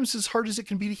 And sometimes as hard as it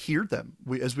can be to hear them,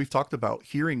 as we've talked about,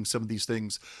 hearing some of these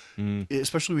things,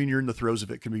 especially when you're in the throes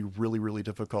of it, can be really, really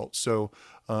difficult. So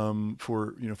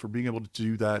for being able to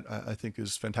do that, I think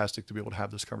is fantastic to be able to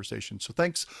have this conversation. So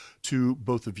thanks to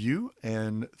both of you.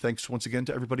 And thanks once again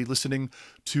to everybody listening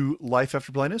to Life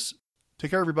After Blindness. Take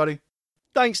care, everybody.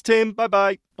 Thanks, Tim.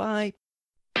 Bye-bye. Bye.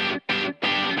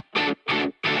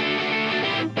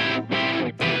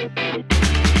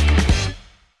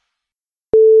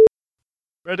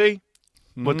 Ready?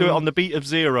 We'll do it on the beat of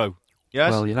 0.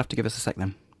 Yes? Well, you'll have to give us a sec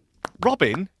then.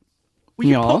 Robin, will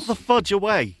you Yes? put the fudge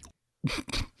away?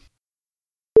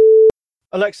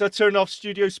 Alexa, turn off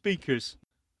studio speakers.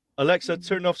 Alexa,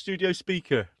 turn off studio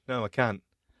speaker. No, I can't.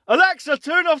 Alexa,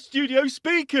 turn off studio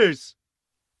speakers.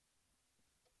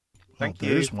 Thank you.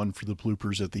 There's one for the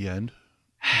bloopers at the end.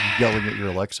 Yelling at your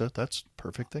Alexa. That's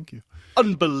perfect. Thank you.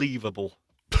 Unbelievable.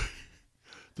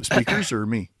 The speakers or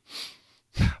me?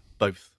 Both.